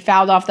game, and he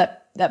fouled off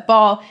that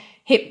ball,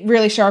 hit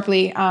really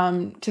sharply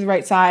to the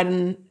right side,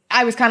 and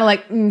I was kind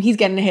of he's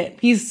getting a hit.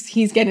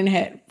 He's getting a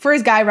hit. For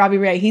his guy, Robbie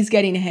Ray, he's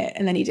getting a hit,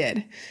 and then he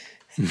did.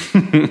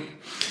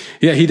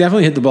 Yeah, he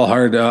definitely hit the ball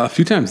hard a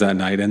few times that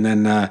night, and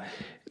then... I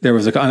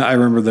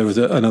remember there was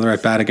another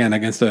at bat again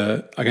against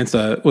a.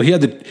 Well, he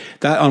had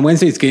that on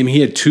Wednesday's game. He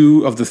had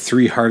 2 of the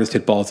 3 hardest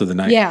hit balls of the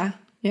night. Yeah.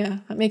 Yeah,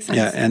 that makes sense.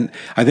 Yeah, and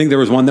I think there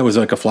was one that was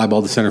like a fly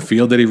ball to center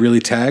field that he really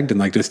tagged and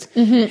like just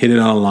hit it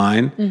on a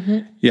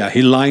line. Yeah,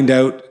 he lined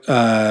out.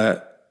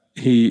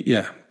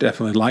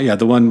 Definitely. Yeah,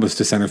 the one was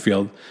to center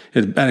field.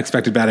 It had an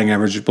expected batting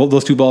average. Both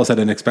those two balls had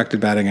an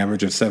expected batting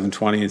average of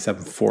 720 and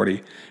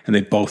 740, and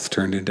they both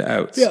turned into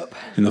outs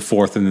in the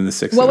fourth and then the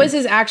sixth. What was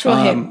his actual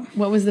hit?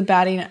 What was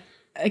the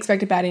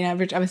expected batting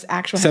average of his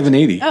actual hit?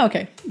 780. Oh,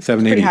 okay.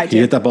 780. He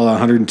hit that ball at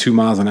 102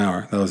 miles an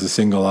hour. That was a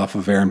single off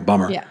of Aaron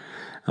Bummer. Yeah.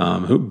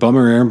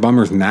 Aaron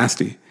Bummer's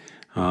nasty.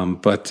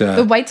 But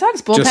the White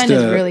Sox bullpen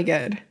is really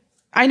good.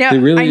 I know.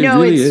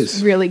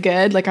 It's really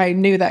good. Like I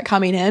knew that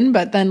coming in,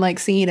 but then like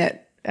seeing it,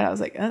 I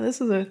was like, oh,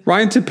 this is a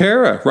Ryan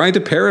Tepera. Ryan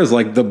Tepera is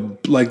like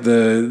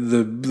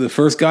the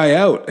first guy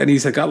out, and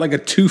he's got like a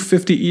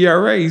 2.50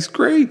 ERA. He's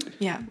great.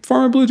 Yeah.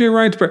 Former Blue Jay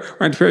Ryan Tepera.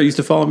 Ryan Tepera used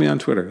to follow me on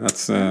Twitter.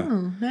 That's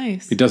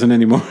nice. He doesn't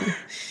anymore.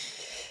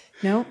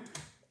 Nope.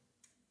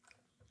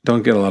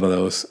 Don't get a lot of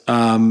those.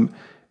 I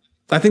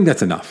think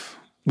that's enough.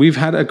 We've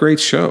had a great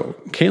show.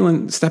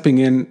 Kaylin stepping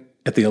in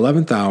at the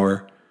 11th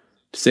hour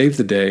to save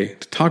the day,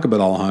 to talk about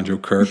Alejandro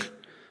Kirk,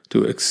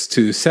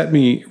 to set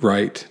me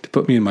right, to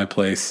put me in my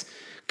place.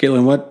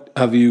 Kaylin, what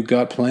have you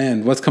got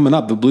planned? What's coming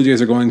up? The Blue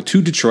Jays are going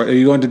to Detroit. Are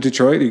you going to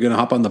Detroit? Are you going to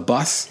hop on the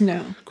bus?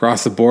 No.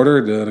 Cross the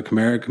border to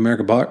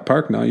Comerica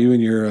Park? No, you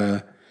and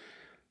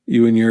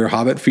your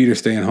Hobbit feet are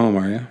staying home,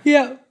 are you?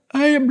 Yeah,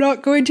 I am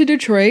not going to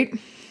Detroit,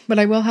 but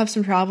I will have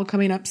some travel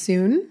coming up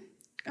soon.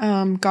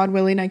 God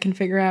willing, I can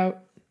figure out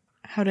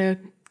how to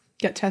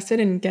get tested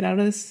and get out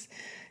of this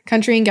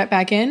country and get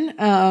back in.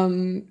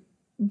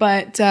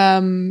 What do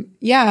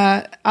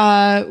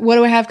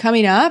I have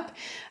coming up?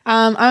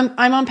 I'm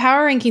on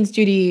power rankings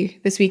duty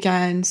this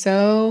weekend.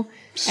 So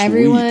Sweet.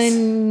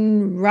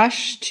 Everyone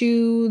rush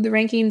to the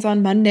rankings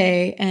on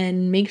Monday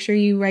and make sure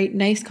you write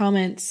nice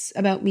comments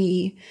about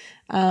me.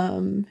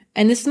 And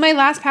this is my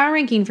last power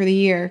ranking for the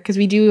year because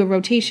we do a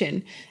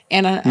rotation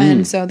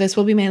and so this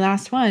will be my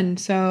last one.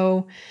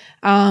 So,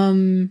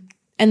 and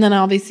then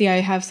obviously I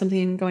have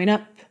something going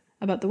up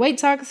about the White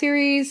Sox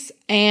series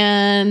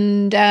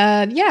and,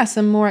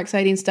 some more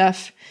exciting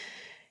stuff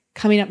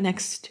coming up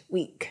next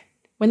week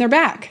when they're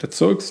back. That's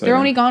so exciting. They're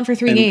only gone for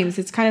 3 games.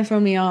 It's kind of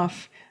thrown me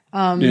off.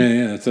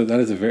 It's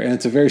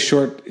a very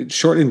short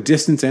in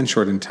distance and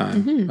short in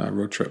time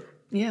road trip.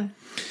 Yeah.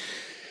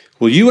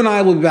 Well, you and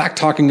I will be back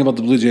talking about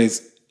the Blue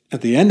Jays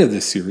at the end of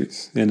this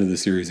series,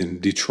 in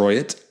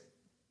Detroit.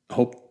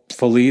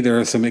 Hopefully there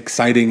are some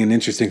exciting and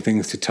interesting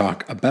things to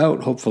talk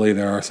about. Hopefully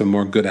there are some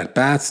more good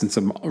at-bats and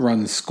some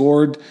runs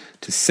scored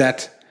to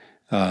set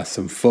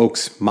some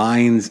folks'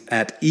 minds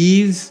at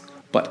ease.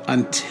 But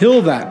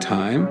until that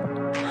time,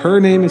 her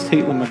name is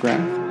Caitlin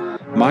McGrath.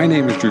 My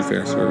name is Drew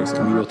Fairservice,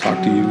 and we will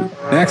talk to you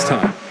next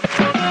time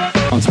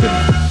on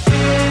Spin.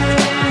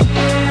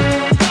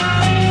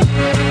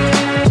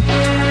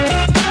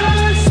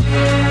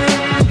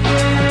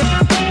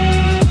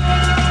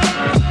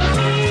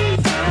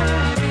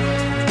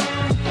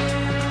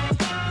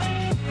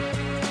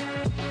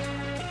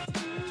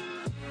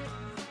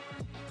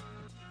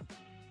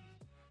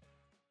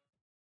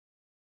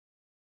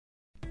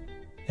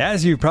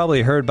 As you've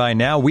probably heard by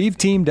now, we've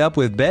teamed up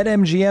with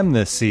BetMGM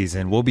this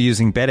season. We'll be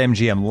using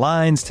BetMGM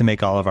lines to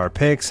make all of our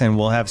picks, and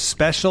we'll have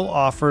special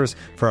offers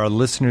for our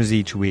listeners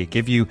each week.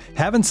 If you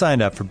haven't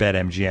signed up for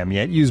BetMGM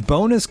yet, use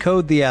bonus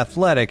code The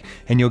Athletic,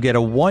 and you'll get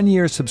a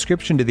 1-year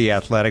subscription to The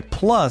Athletic,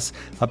 plus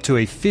up to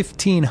a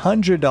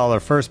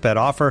 $1,500 first bet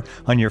offer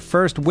on your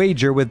first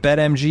wager with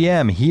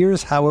BetMGM.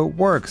 Here's how it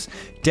works.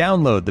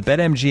 Download the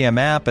BetMGM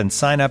app and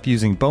sign up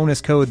using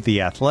bonus code The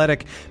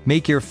Athletic.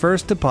 Make your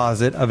first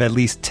deposit of at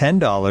least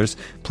 $10.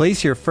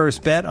 Place your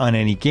first bet on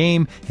any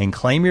game and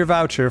claim your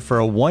voucher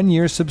for a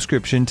 1-year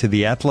subscription to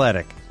The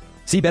Athletic.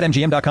 See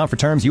BetMGM.com for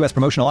terms. U.S.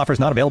 promotional offers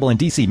not available in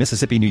D.C.,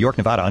 Mississippi, New York,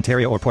 Nevada,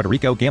 Ontario, or Puerto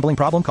Rico. Gambling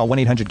problem? Call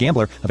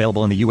 1-800-GAMBLER.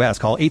 Available in the U.S.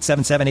 Call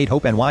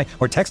 877-8-HOPE-NY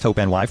or text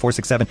HOPE-NY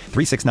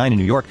 467-369 in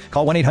New York.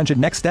 Call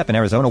 1-800-NEXT-STEP in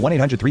Arizona.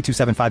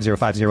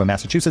 1-800-327-5050 in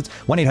Massachusetts.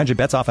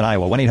 1-800-BETS-OFF in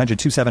Iowa.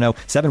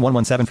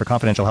 1-800-270-7117 for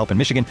confidential help in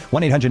Michigan.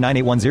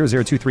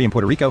 1-800-981-0023 in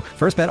Puerto Rico.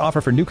 First bet offer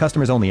for new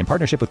customers only in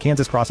partnership with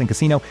Kansas Crossing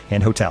Casino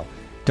and Hotel.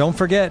 Don't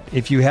forget,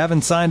 if you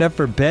haven't signed up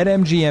for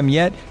BetMGM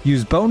yet,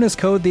 use bonus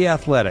code The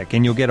Athletic,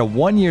 and you'll get a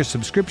 1-year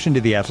subscription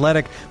to The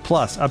Athletic,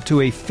 plus up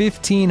to a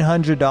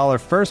 $1,500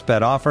 first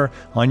bet offer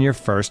on your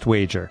first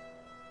wager.